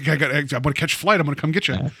hear it. I'm going to catch a flight. I'm going to come get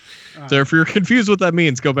you. Yeah. So if you're confused what that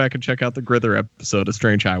means, go back and check out the Grither episode of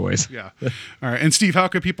Strange Highways. Yeah. All right. And Steve, how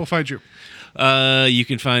can people find you? You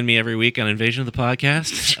can find me every week on Invasion of the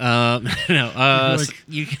Podcast.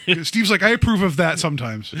 Steve's like, I approve of that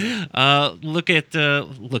sometimes. Look at.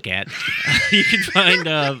 You can find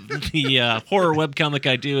the horror webcomic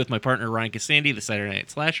I do with my partner Ryan Cassandi, The Saturday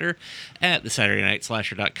Night Slasher, at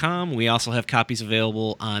thesaturdaynightslasher.com. We also have copies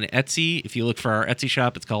available on Etsy. If you look for our Etsy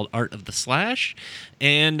shop, it's called Art of the Slash.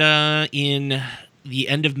 And in the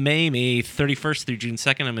end of May 31st through June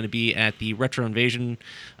 2nd, I'm going to be at the Retro Invasion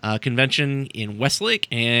convention in Westlake,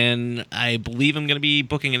 and I believe I'm going to be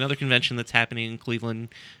booking another convention that's happening in Cleveland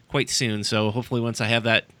quite soon. So hopefully once I have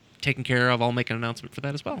that taken care of, I'll make an announcement for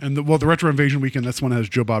that as well. And the Retro Invasion weekend, that's one that has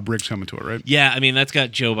Joe Bob Briggs coming to it, right? Yeah, I mean, that's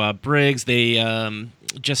got Joe Bob Briggs. They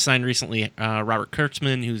just signed recently Robert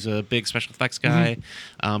Kurtzman, who's a big special effects guy,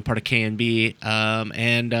 part of K&B,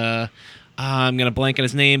 and I'm going to blank on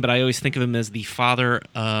his name, but I always think of him as the father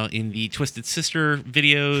in the Twisted Sister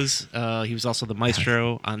videos. He was also the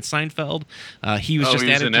maestro on Seinfeld. He was just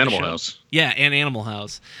added in to the Animal show. House. Yeah, and Animal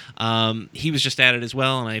House. He was just added as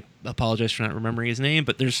well, and I apologize for not remembering his name,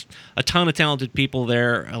 but there's a ton of talented people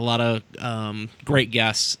there, a lot of great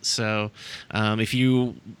guests. So if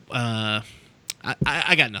you... I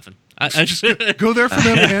got nothing. I just Go there for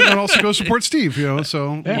them and also go support Steve,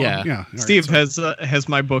 So Yeah. All right, Steve, so- has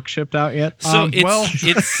my book shipped out yet? So well-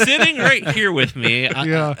 it's sitting right here with me.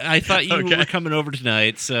 Yeah. I thought you were coming over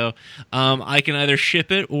tonight, so I can either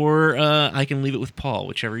ship it or I can leave it with Paul,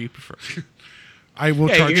 whichever you prefer. I will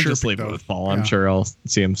Yeah, charge you can shipping, just leave though. it with Paul. Yeah. I'm sure I'll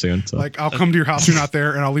see him soon. So. Like, I'll come to your house, you're not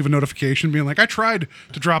there, and I'll leave a notification being like, I tried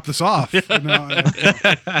to drop this off. No.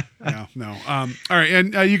 All right,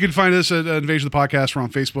 and you can find us at Invasion of the Podcast. We're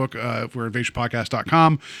on Facebook. We're at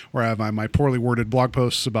invasionpodcast.com, where I have my poorly worded blog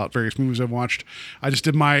posts about various movies I've watched. I just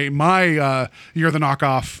did my Year of the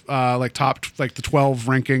Knockoff, top, the 12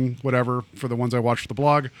 ranking, whatever, for the ones I watched for the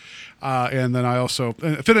blog. And then I also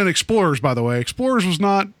fit in Explorers, by the way. Explorers was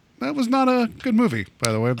not a good movie,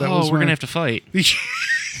 by the way. We're going to have to fight.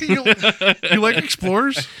 you like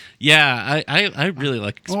Explorers? Yeah, I really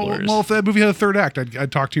like Explorers. Well, if that movie had a third act,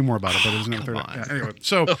 I'd talk to you more about it, but it doesn't have a third act. Yeah, anyway,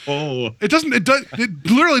 so it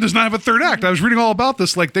literally does not have a third act. I was reading all about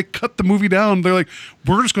this. Like, they cut the movie down. They're like,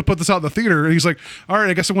 we're just going to put this out in the theater. And he's like, all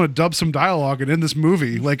right, I guess I want to dub some dialogue and end this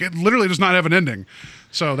movie. Like, it literally does not have an ending.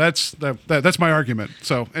 So that's my argument.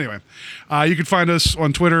 So anyway, you can find us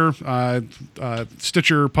on Twitter,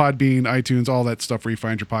 Stitcher, Podbean, iTunes, all that stuff where you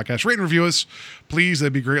find your podcast. Rate and review us, please.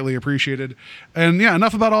 That'd be greatly appreciated. And yeah,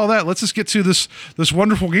 enough about all that. Let's just get to this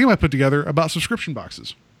wonderful game I put together about subscription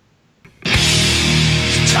boxes.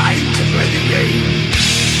 It's time to play the game.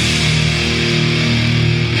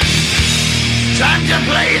 Time to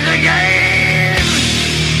play the game.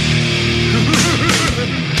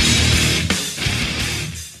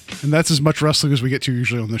 And that's as much wrestling as we get to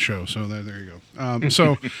usually on the show. So there you go.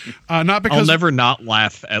 So not because I'll never not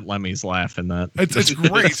laugh at Lemmy's laugh in that. it's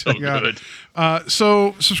great. So yeah. good.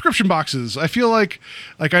 So subscription boxes. I feel like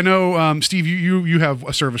I know Steve, you have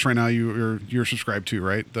a service right now. You're subscribed to,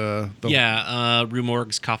 right? Yeah, Rue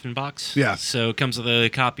Morgue's Coffin Box. Yeah. So it comes with a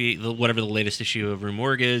copy, whatever the latest issue of Rue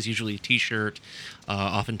Morgue is, usually a T-shirt,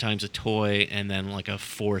 oftentimes a toy, and then like a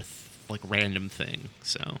fourth random thing.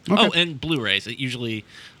 So and Blu-rays. It usually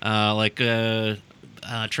Train to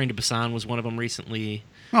Busan was one of them recently.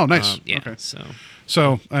 Oh, nice. Yeah. Okay.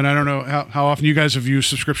 So and I don't know how often you guys have used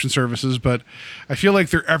subscription services, but I feel like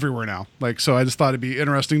they're everywhere now. So I just thought it'd be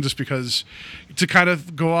interesting just because to kind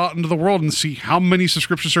of go out into the world and see how many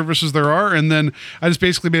subscription services there are. And then I just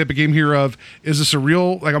basically made up a game here of, is this a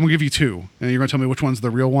real, I'm going to give you two, and you're going to tell me which one's the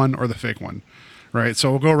real one or the fake one. Right. So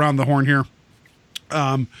we'll go around the horn here.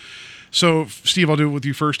 So Steve, I'll do it with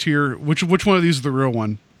you first here. Which one of these is the real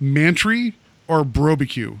one? Mantry or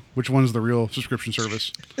Brobecue? Which one is the real subscription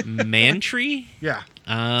service? Mantry? Yeah.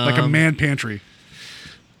 Like a man pantry.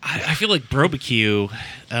 I feel like Brobecue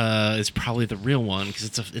is probably the real one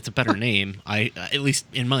because it's a better name. At least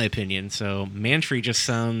in my opinion. So Mantry just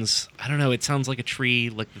sounds, I don't know. It sounds like a tree,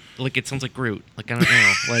 like it sounds like Groot. Like I don't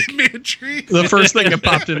know, like Mantry. The first thing that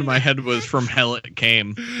popped into my head was From Hell It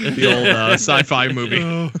Came, the old sci-fi movie.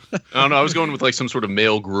 I don't know. I was going with like some sort of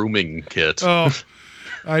male grooming kit. Oh,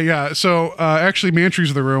 yeah. So actually,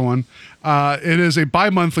 Mantry's the real one. It is a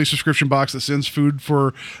bi-monthly subscription box that sends food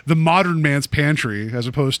for the modern man's pantry, as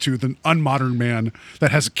opposed to the unmodern man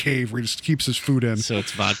that has a cave where he just keeps his food in. So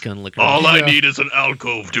it's vodka and liquor. All I need is an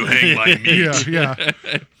alcove to hang my meat. Yeah.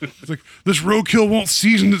 It's like, this roadkill won't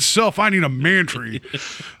season itself. I need a mantry.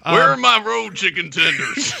 Where are my road chicken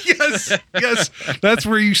tenders? Yes. That's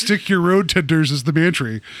where you stick your road tenders, is the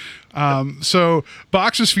mantry. So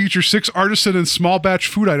boxes feature 6 artisan and small batch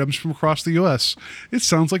food items from across the U.S. It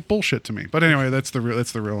sounds like bullshit to me, but anyway, that's the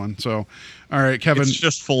real one. So, all right, Kevin. It's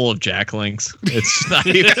just full of jacklings. It's not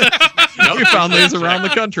even. We found these around the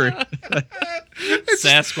country.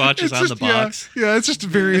 Sasquatch is on the box. Yeah, it's just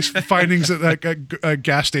various findings at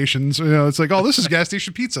gas stations. You know, it's like, oh, this is gas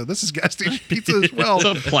station pizza. This is gas station pizza as well.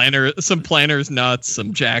 Some Planters nuts,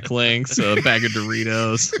 some jacklings, a bag of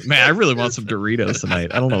Doritos. Man, I really want some Doritos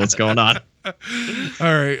tonight. I don't know what's going on. All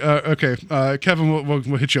right, okay, Kevin,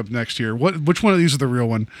 we'll hit you up next here. Which one of these is the real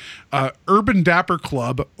one? Urban Dapper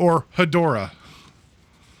Club or Hedora?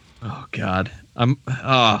 Oh God, I'm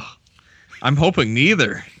hoping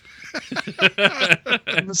neither. I'm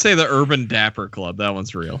gonna say the Urban Dapper Club. That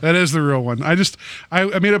one's real. That is the real one. I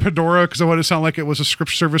made up Hedora because I wanted to sound like it was a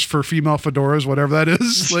script service for female fedoras, whatever that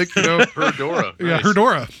is. Like, you know, Herdora. Yeah, Nice.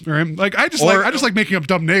 Herdora. Right? Like I just like making up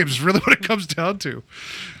dumb names. Is really what it comes down to.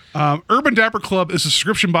 Urban Dapper Club is a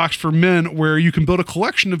subscription box for men where you can build a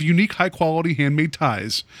collection of unique, high-quality handmade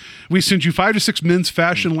ties. We send you 5 to 6 men's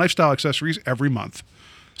fashion and lifestyle accessories every month,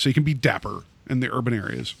 so you can be dapper in the urban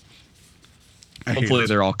areas. Hopefully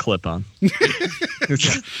they're all clip-on. All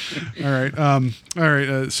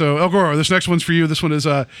right. So El Goro, this next one's for you. This one is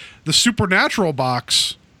the Supernatural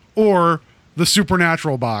box or the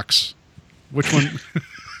Supernatural box. Which one?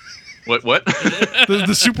 What?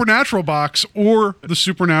 The Supernatural box or the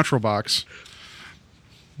Supernatural box.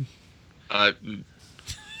 The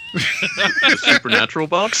Supernatural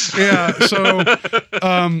box? Yeah. So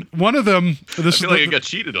one of them. I feel like I got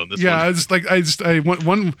cheated on this one. Yeah, I want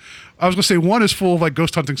one. I was gonna say one is full of like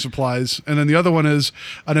ghost hunting supplies, and then the other one is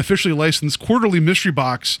an officially licensed quarterly mystery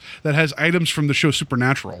box that has items from the show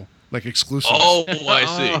Supernatural, like exclusive. Oh, I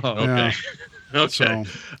see. Okay. Yeah. Okay. So,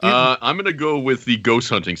 I'm going to go with the ghost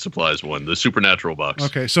hunting supplies one, the Supernatural box.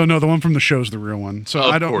 Okay, so no, the one from the show is the real one. So Of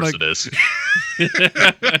I don't course like. it is.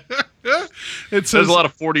 It says There's a lot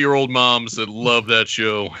of 40-year-old moms that love that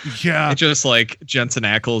show. yeah. It's just like Jensen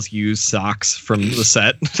Ackles used socks from the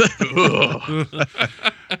set.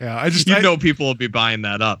 Yeah, I know people will be buying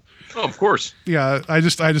that up. Oh, of course. Yeah, I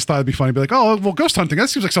just thought it'd be funny. Be like, oh, well, ghost hunting. That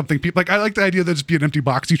seems like something people like. I like the idea that it's be an empty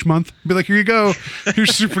box each month. Be like, here you go.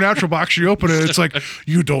 Here's a Supernatural box. You open it. It's like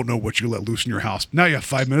you don't know what you let loose in your house. Now you have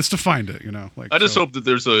 5 minutes to find it. You know, like I just hope that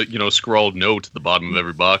there's a scrawled note at the bottom of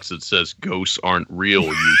every box that says "Ghosts aren't real,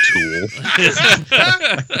 you tool."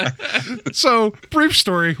 So, brief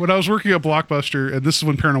story. When I was working at Blockbuster, and this is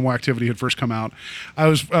when Paranormal Activity had first come out, I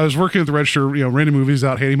was working at the register, renting movies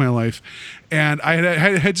out, hating my life, and I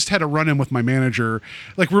had just had a run-in with my manager.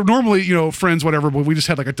 Like, we're normally, friends, whatever, but we just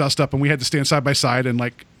had like a dust-up, and we had to stand side by side and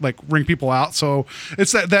like ring people out. So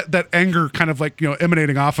it's that anger kind of like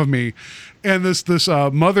emanating off of me. And this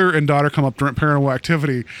mother and daughter come up during Paranormal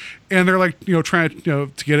Activity, and they're like trying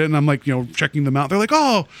to get it, and I'm like checking them out. They're like,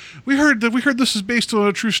 oh, we heard this is based on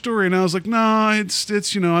a true story, and I was like, no, it's I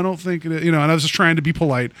don't think it, and I was just trying to be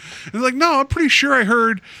polite. And they're like, no, I'm pretty sure I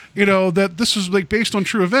heard that this was like based on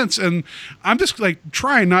true events, and I'm just like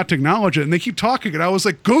trying not to acknowledge it, and they keep talking, and I was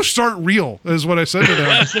like, ghosts aren't real, is what I said to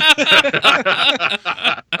them.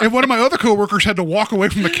 And one of my other coworkers had to walk away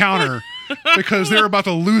from the counter because they were about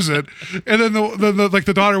to lose it. And then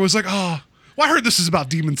the daughter was like, oh, well, I heard this is about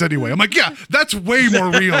demons anyway. I'm like, yeah, that's way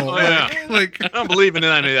more real. Oh, yeah. Like I don't believe in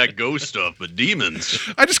any of that ghost stuff, but demons.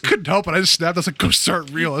 I just couldn't help it. I just snapped. I was like, ghosts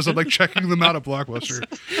aren't real, as I'm like checking them out at Blockbuster.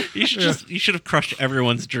 You should have crushed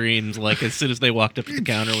everyone's dreams like as soon as they walked up to the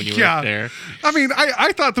counter when you were there. I mean,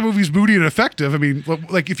 I thought the movie's moody and effective. I mean,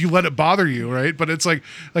 like if you let it bother you, right? But it's like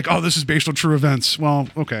oh, this is based on true events. Well,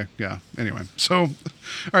 okay, yeah. Anyway, so all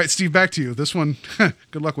right, Steve, back to you. This one,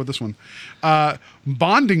 good luck with this one.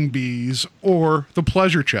 Bonding bees or the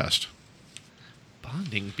pleasure chest.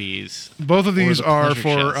 Bonding bees. Both of these the are pleasure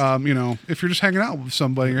for chest. if you're just hanging out with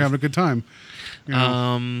somebody, you're having a good time.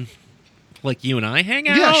 Like you and I hang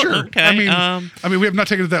out. Yeah, sure. Okay. I mean, we have not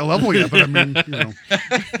taken it to that level yet, but I mean,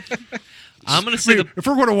 I'm gonna say if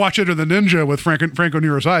we're going to watch Enter the Ninja with Franco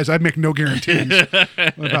Nero's eyes, I'd make no guarantees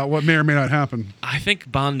about what may or may not happen. I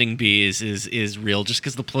think bonding bees is real, just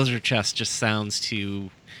because the pleasure chest just sounds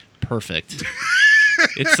too perfect.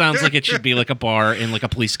 It sounds like it should be like a bar in like a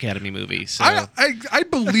Police Academy movie. So I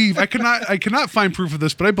believe I cannot find proof of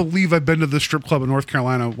this, but I believe I've been to this strip club in North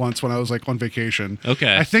Carolina once when I was like on vacation.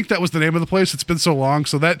 Okay. I think that was the name of the place. It's been so long,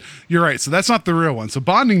 so that you're right. So that's not the real one. So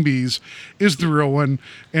Bonding Bees is the real one,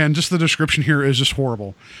 and just the description here is just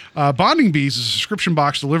horrible. Bonding Bees is a subscription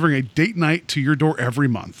box delivering a date night to your door every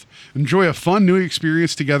month. Enjoy a fun new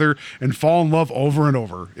experience together and fall in love over and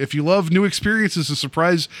over. If you love new experiences and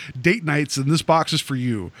surprise date nights, then this box is for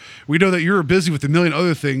you. We know that you're busy with a million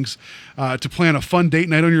other things to plan a fun date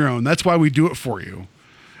night on your own. That's why we do it for you.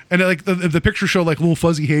 And like the picture show like little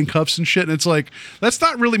fuzzy handcuffs and shit. And it's like, that's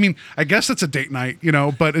not really, I mean, I guess it's a date night, you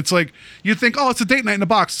know, but it's like, you think, oh, it's a date night in a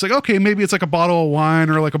box. It's like, okay, maybe it's like a bottle of wine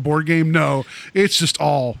or like a board game. No, it's just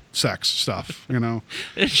all sex stuff, you know.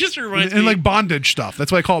 it just reminds And me, like bondage stuff.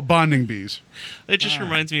 That's why I call it Bonding Bees. it just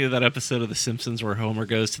reminds me of that episode of The Simpsons where Homer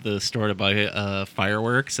goes to the store to buy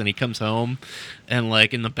fireworks, and he comes home, and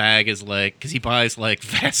like in the bag is like, because he buys like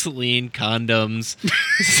Vaseline, condoms,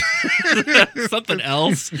 something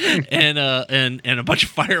else, and a bunch of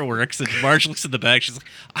fireworks. And Marge looks in the bag. She's like,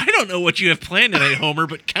 I don't know what you have planned tonight, Homer,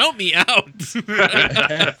 but count me out.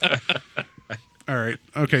 All right.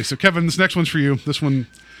 Okay. So Kevin, this next one's for you. This one,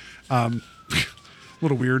 a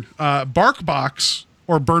little weird. BarkBox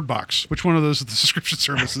or BirdBox? Which one of those are the subscription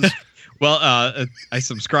services? Well, I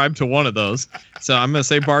subscribe to one of those, so I'm gonna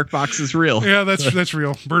say BarkBox is real. Yeah, that's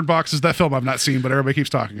real. BirdBox is that film I've not seen, but everybody keeps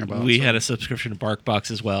talking about. We so. had a subscription to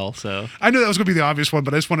BarkBox as well, so I knew that was going to be the obvious one,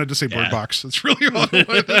 but I just wanted to say Yeah. BirdBox. It's really all the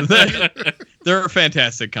way. They're a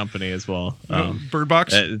fantastic company as well.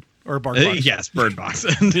 BirdBox or BarkBox? Yes,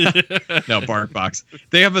 BirdBox. No, BarkBox.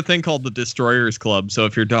 They have a thing called the Destroyers Club. So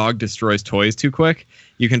if your dog destroys toys too quick,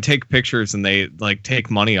 you can take pictures and they like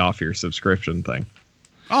take money off your subscription thing.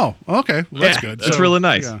 Oh, okay. Well, that's good. That's So, really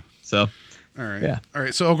nice. yeah. So All right. Yeah. All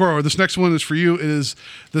right. So, Ogoro, this next one is for you. It is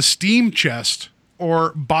the Steam Chest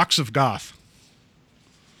or Box of Goth.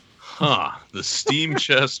 Huh. The Steam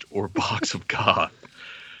Chest or Box of Goth?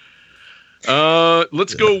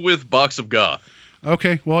 Let's go with Box of Goth.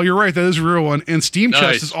 Okay. Well, you're right. That is a real one. And Steam Chest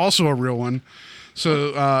Nice. is also a real one.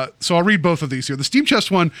 So I'll read both of these here. The Steam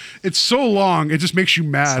Chest one, it's so long, it just makes you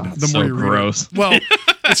mad Sounds the more so you read gross. it. Well,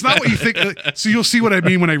 it's not what you think. So you'll see what I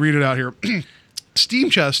mean when I read it out here. Steam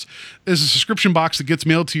Chest is a subscription box that gets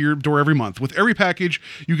mailed to your door every month. With every package,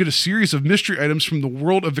 you get a series of mystery items from the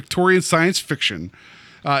world of Victorian science fiction.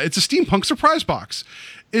 It's a steampunk surprise box.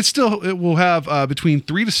 It will have between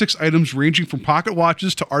 3 to 6 items ranging from pocket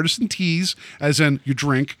watches to artisan teas, as in you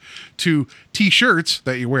drink, to T-shirts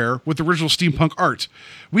that you wear with original steampunk art.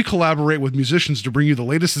 We collaborate with musicians to bring you the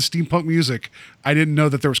latest in steampunk music. I didn't know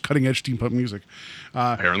that there was cutting-edge steampunk music.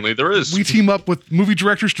 Apparently there is. We team up with movie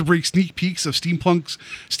directors to bring sneak peeks of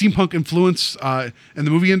steampunk influence in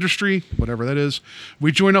the movie industry, whatever that is.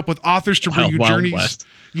 We join up with authors to bring you Wild journeys. West.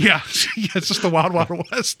 Yeah, it's just the Wild Wild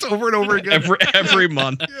West over and over again. every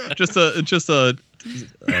month, just a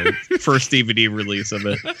first DVD release of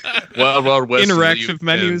it. Wild Wild West. Interactive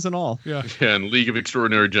menus and all. Yeah. And League of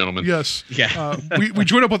Extraordinary Gentlemen. Yes. Yeah. We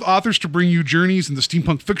join up with authors to bring you journeys into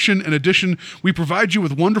steampunk fiction. In addition, we provide you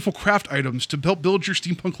with wonderful craft items to help build your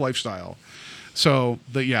steampunk lifestyle. So,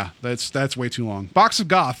 that's way too long. Box of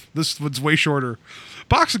Goth. This one's way shorter.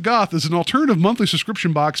 Box of Goth is an alternative monthly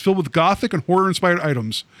subscription box filled with gothic and horror-inspired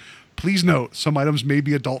items. Please note, some items may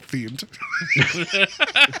be adult-themed.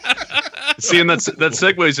 See, and that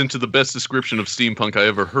segues into the best description of steampunk I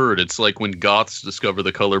ever heard. It's like when goths discover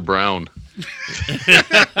the color brown.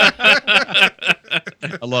 I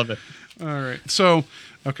love it. All right. So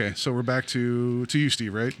we're back to you,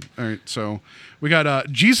 Steve, right? All right. So we got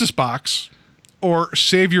Jesus Box or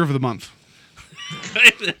Savior of the Month.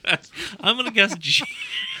 I'm gonna guess.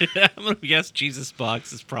 I'm gonna guess Jesus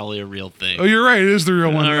Box is probably a real thing. Oh, you're right. It is the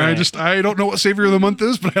real one. All right. I don't know what Savior of the Month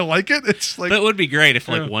is, but I like it. It's like That would be great if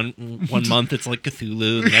like one month it's like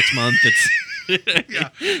Cthulhu, the next month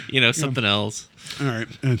it's something else. all right.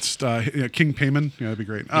 It's King Payman. Yeah, that'd be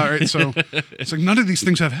great. All right. So it's like none of these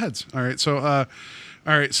things have heads. All right. So all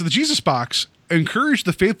right. So the Jesus Box. Encourage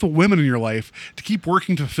the faithful women in your life to keep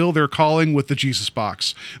working to fulfill their calling with the Jesus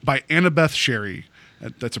Box by Annabeth Sherry.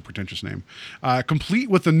 That's a pretentious name. Complete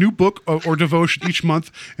with a new book or devotion each month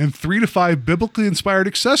and 3 to 5 biblically inspired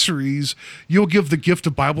accessories, you'll give the gift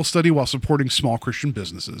of Bible study while supporting small Christian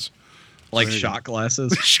businesses. Like shot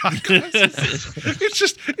glasses. Shot glasses.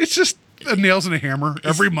 It's just nails and a hammer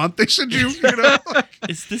every month they send you. You know.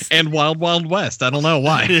 Is this And Wild Wild West. I don't know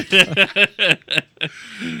why.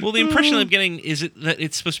 well? The impression I'm getting is it that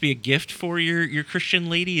it's supposed to be a gift for your Christian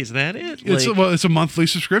lady. Is that it? It's a monthly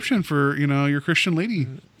subscription for your Christian lady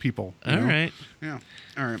people. you all know? right. Yeah.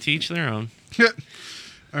 All right. To each their own. Yeah.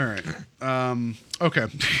 All right. Okay.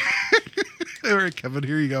 All right, Kevin,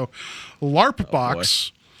 here you go. LARP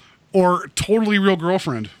box or totally real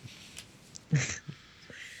girlfriend?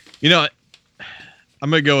 You know, I'm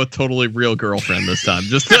gonna go with totally real girlfriend this time,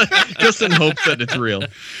 just in hopes that it's real.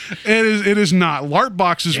 It is not. LARP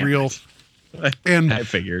box is real. And I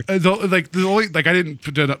figured. I didn't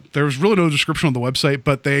put it up. There was really no description on the website,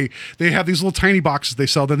 but they have these little tiny boxes they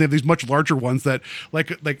sell. Then they have these much larger ones that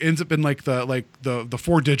like ends up in the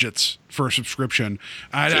 4 digits for a subscription.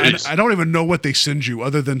 I don't even know what they send you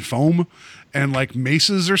other than foam and like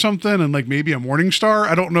maces or something, and like maybe a Morning Star.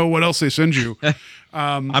 I don't know what else they send you.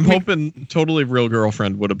 I'm hoping totally real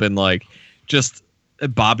girlfriend would have been like just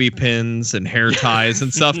bobby pins and hair ties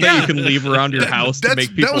and stuff that you can leave around your house to make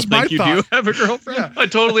people think you do have a girlfriend. Yeah. I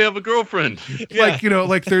totally have a girlfriend. Like,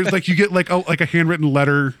 like there's like you get like a handwritten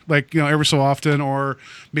letter, like, every so often, or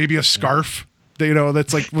maybe a scarf that,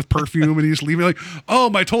 that's like with perfume, and you just leave it like, oh,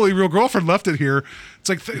 my totally real girlfriend left it here. It's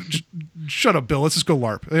like, shut up, Bill. Let's just go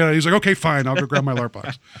LARP. He's like, okay, fine. I'll go grab my LARP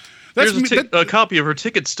box. Here's a copy of her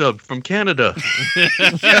ticket stub from Canada.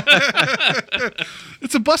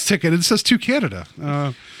 It's a bus ticket. It says to Canada.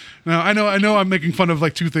 Now I know I'm making fun of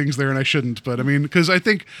like 2 things there, and I shouldn't. But I mean, because I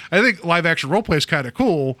think live action role play is kind of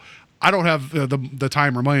cool. I don't have the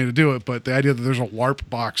time or money to do it, but the idea that there's a LARP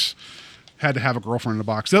box, had to have a girlfriend in a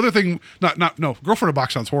box. The other thing, no, girlfriend in a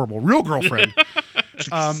box sounds horrible. Real girlfriend.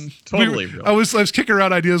 Totally real. I was kicking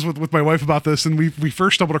around ideas with my wife about this, and we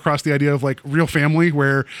first stumbled across the idea of like real family,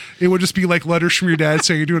 where it would just be like letters from your dad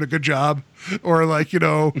saying you're doing a good job, or like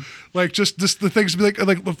like just the things be like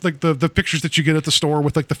the pictures that you get at the store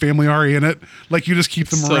with like the family already in it, like you just keep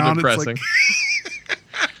them so around. Depressing. It's like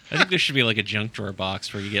I think there should be like a junk drawer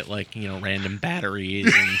box where you get like, random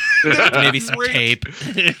batteries and maybe some tape.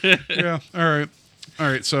 Yeah. All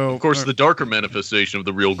right. So of course, the darker manifestation of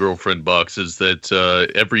the real girlfriend box is that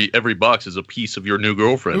every box is a piece of your new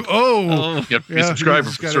girlfriend. Oh. You have to be a subscriber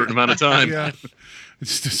for a certain amount of time. Yeah.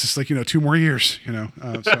 It's just like 2 more years. So.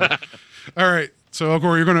 All right. So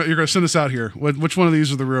Elgor, you're gonna send us out here. Which one of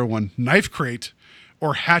these is the real one? Knife crate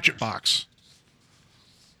or hatchet box?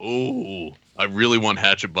 Oh, I really want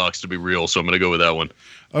hatchet box to be real, so I'm going to go with that one.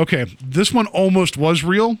 Okay, this one almost was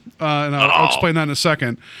real, and I'll explain that in a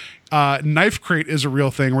second. Knife crate is a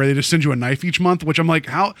real thing where they just send you a knife each month, which I'm like,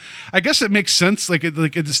 how? I guess it makes sense. Like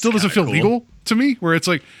it still doesn't feel legal to me. Where it's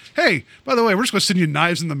like, hey, by the way, we're just going to send you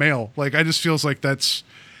knives in the mail. Like I just feels like that's.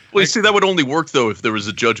 Well, you see, that would only work, though, if there was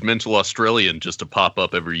a judgmental Australian just to pop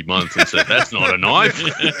up every month and say, that's not a knife.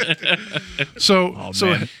 So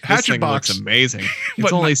man, hatchet box looks amazing.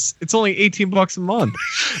 It's only $18 a month.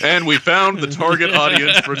 And we found the target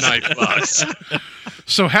audience for Knife Box.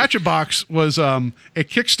 So hatchet box was a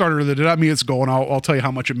Kickstarter that did not meet its goal, and I'll tell you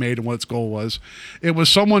how much it made and what its goal was. It was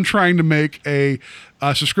someone trying to make a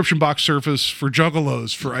subscription box service for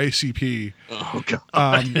Juggalos for ICP. Oh,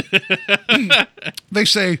 God. They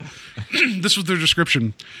say, this was their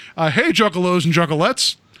description. Hey, Juggalos and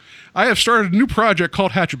Juggalettes. I have started a new project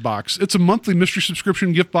called Hatchet Box. It's a monthly mystery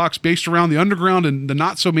subscription gift box based around the underground and the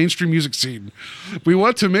not-so-mainstream music scene. We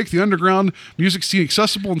want to make the underground music scene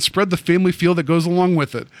accessible and spread the family feel that goes along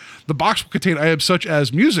with it. The box will contain items such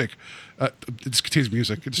as music. It contains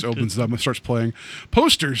music. It just opens them and starts playing.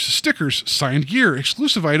 Posters, stickers, signed gear,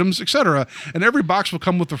 exclusive items, etc. And every box will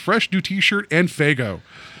come with a fresh new T-shirt and Faygo.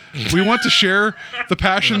 We want to share the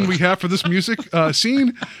passion we have for this music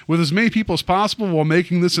scene with as many people as possible while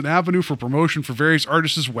making this an avenue for promotion for various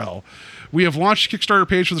artists as well. We have launched a Kickstarter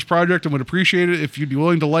page for this project and would appreciate it if you'd be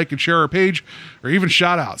willing to like and share our page or even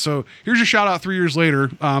shout out. So here's your shout out 3 years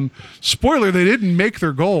later. Spoiler, they didn't make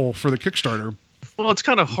their goal for the Kickstarter. Well, it's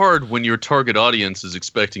kind of hard when your target audience is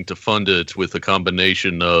expecting to fund it with a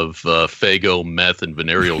combination of Faygo, meth, and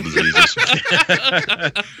venereal diseases.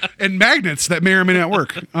 And magnets that may or may not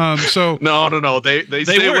work. So No. They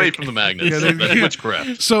stay away from the magnets. Yeah, That's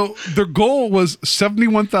witchcraft. So their goal was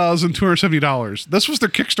 $71,270. This was their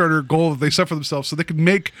Kickstarter goal that they set for themselves so they could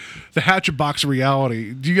make the Hatchet Box a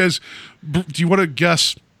reality. Do you want to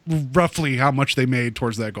guess roughly how much they made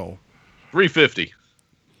towards that goal? $350.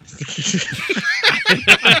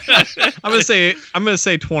 I'm gonna say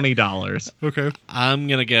 $20. Okay. I'm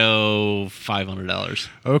gonna go $500.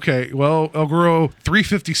 Okay. Well, El Guro,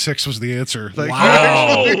 $356 was the answer.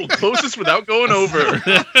 Wow. Closest without going over.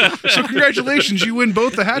 So congratulations, you win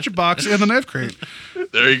both the Hatchet Box and the Knife Crate.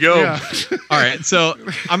 There you go. Yeah. All right, so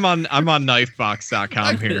I'm on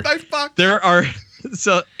knifebox.com here. Knife Box. There are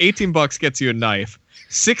 $18 gets you a knife.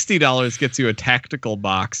 $60 gets you a tactical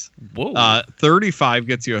box. Whoa. $35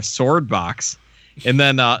 gets you a sword box, And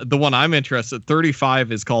then the one I'm interested,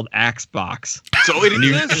 35 is called Axe Box. So it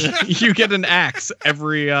is. You get an axe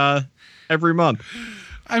every month.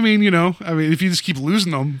 I mean, if you just keep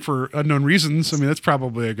losing them for unknown reasons, I mean, that's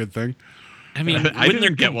probably a good thing. I mean, I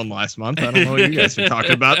didn't get one last month. I don't know what you guys are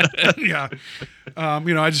talking about. Yeah.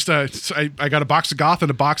 I just I got a box of goth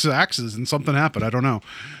and a box of axes, and something happened. I don't know.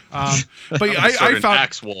 But I found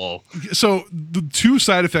axe wall. So the two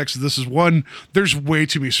side effects of this is, one, there's way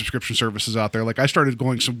too many subscription services out there. Like, I started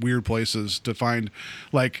going some weird places to find,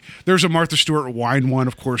 like, there's a Martha Stewart wine one.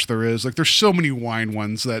 Of course there is. Like, there's so many wine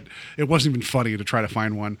ones that it wasn't even funny to try to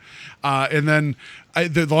find one. And then a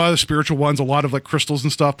lot of the spiritual ones, a lot of like crystals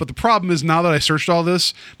and stuff. But the problem is, now that I searched all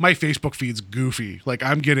this, my Facebook feed's goofy. Like,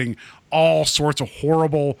 I'm getting all sorts of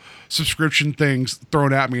horrible subscription things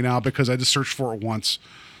thrown at me now because I just searched for it once.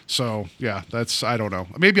 So yeah, I don't know.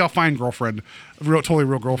 Maybe I'll find Girlfriend, totally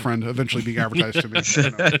real girlfriend, eventually being advertised to me. I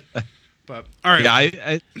don't know. But all right.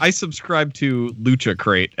 Yeah, I subscribed to Lucha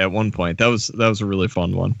Crate at one point. That was a really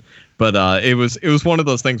fun one. But it was one of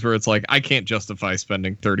those things where it's like, I can't justify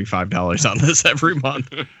spending $35 on this every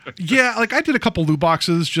month. Yeah, like I did a couple loot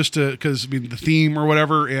boxes just because, I mean, the theme or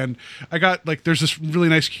whatever, and I got, like, there's this really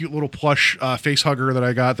nice, cute little plush face hugger that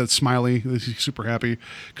I got that's smiley. He's super happy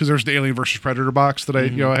because there's the Alien vs. Predator box that I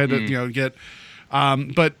had to get.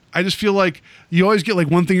 But I just feel like you always get like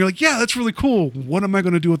one thing, you're like, yeah, that's really cool. What am I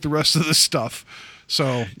going to do with the rest of this stuff?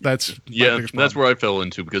 So that's where I fell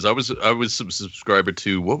into, because I was a subscriber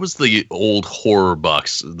to, what was the old horror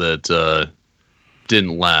box that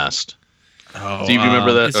didn't last? Oh, do you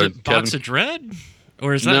remember that? Is it Box of Dread,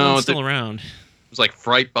 or is that one still around? It was like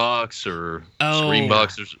Fright Box or Scream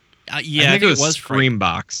Box. Or, I think it was Scream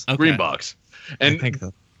Box. Okay. Scream Box. And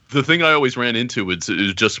the thing I always ran into is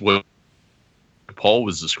just what Paul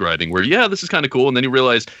was describing, where this is kind of cool, and then you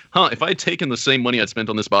realize, if I had taken the same money I'd spent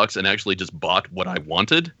on this box and actually just bought what I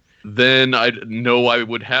wanted, then I'd know I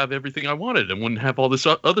would have everything I wanted and wouldn't have all this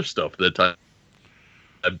other stuff that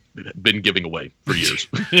I've been giving away for years.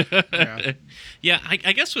 Yeah,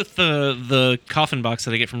 I guess with the coffin box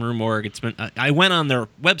that I get from Rue Morgue, it's been, I went on their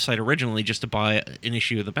website originally just to buy an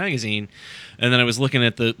issue of the magazine, and then I was looking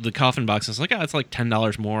at the coffin box, and I was like, it's like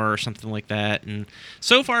 $10 more or something like that, and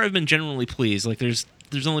so far I've been generally pleased. Like, there's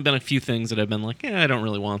only been a few things that I've been like, I don't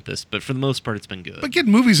really want this, but for the most part, it's been good. But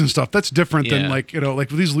getting movies and stuff, that's different than like with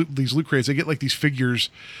these loot crates. They get like these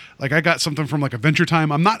figures. Like, I got something from like Adventure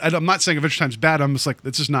Time. I'm not saying Adventure Time's bad. I'm just like,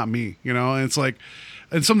 it's just not me, And it's like,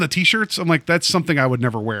 and some of the T-shirts, I'm like, that's something I would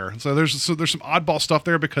never wear. So there's some oddball stuff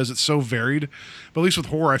there because it's so varied. But at least with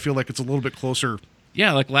horror, I feel like it's a little bit closer.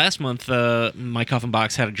 Yeah, like last month, my coffin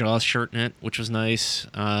box had a Jaws shirt in it, which was nice.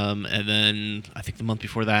 And then I think the month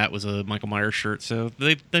before that was a Michael Myers shirt. So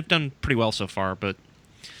they've done pretty well so far, but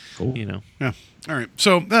cool. Yeah. All right.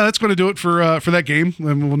 So that's going to do it for that game,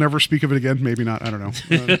 and we'll never speak of it again. Maybe not. I don't know.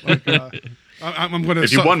 I'm going to.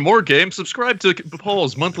 If you want more games, subscribe to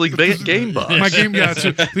Paul's monthly game box. My game, it's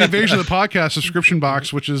the Invasion of the Podcast subscription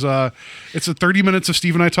box, which is it's 30 minutes of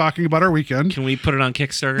Steve and I talking about our weekend. Can we put it on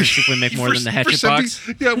Kickstarter and see if we make more than the Hatchet box?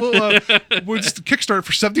 Yeah, we'll just Kickstart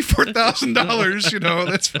for $74,000.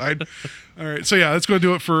 That's fine. All right, so that's going to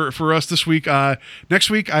do it for us this week.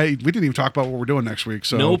 Next week, we didn't even talk about what we're doing next week.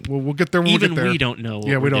 So nope. we'll get there when even we get there. We don't know.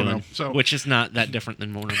 What we don't doing, know. So, which is not that different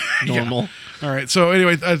than normal. Yeah. All right. So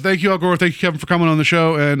anyway, thank you, Al Gore. Thank you, Kevin, for coming on the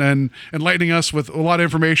show and enlightening us with a lot of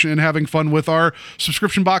information and having fun with our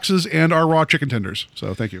subscription boxes and our raw chicken tenders.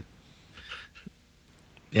 So thank you.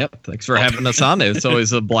 Yep. Thanks for having us on. It's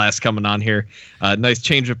always a blast coming on here. Nice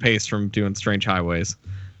change of pace from doing Strange Highways.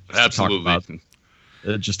 Absolutely.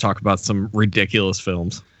 Just talk about some ridiculous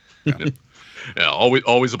films. Yeah,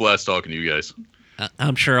 always a blast talking to you guys.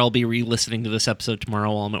 I'm sure I'll be re-listening to this episode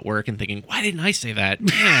tomorrow while I'm at work and thinking, why didn't I say that?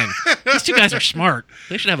 Man, these two guys are smart.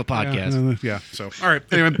 They should have a podcast. Yeah. So, all right.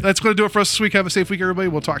 Anyway, that's going to do it for us this week. Have a safe week, everybody.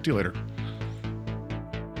 We'll talk to you later.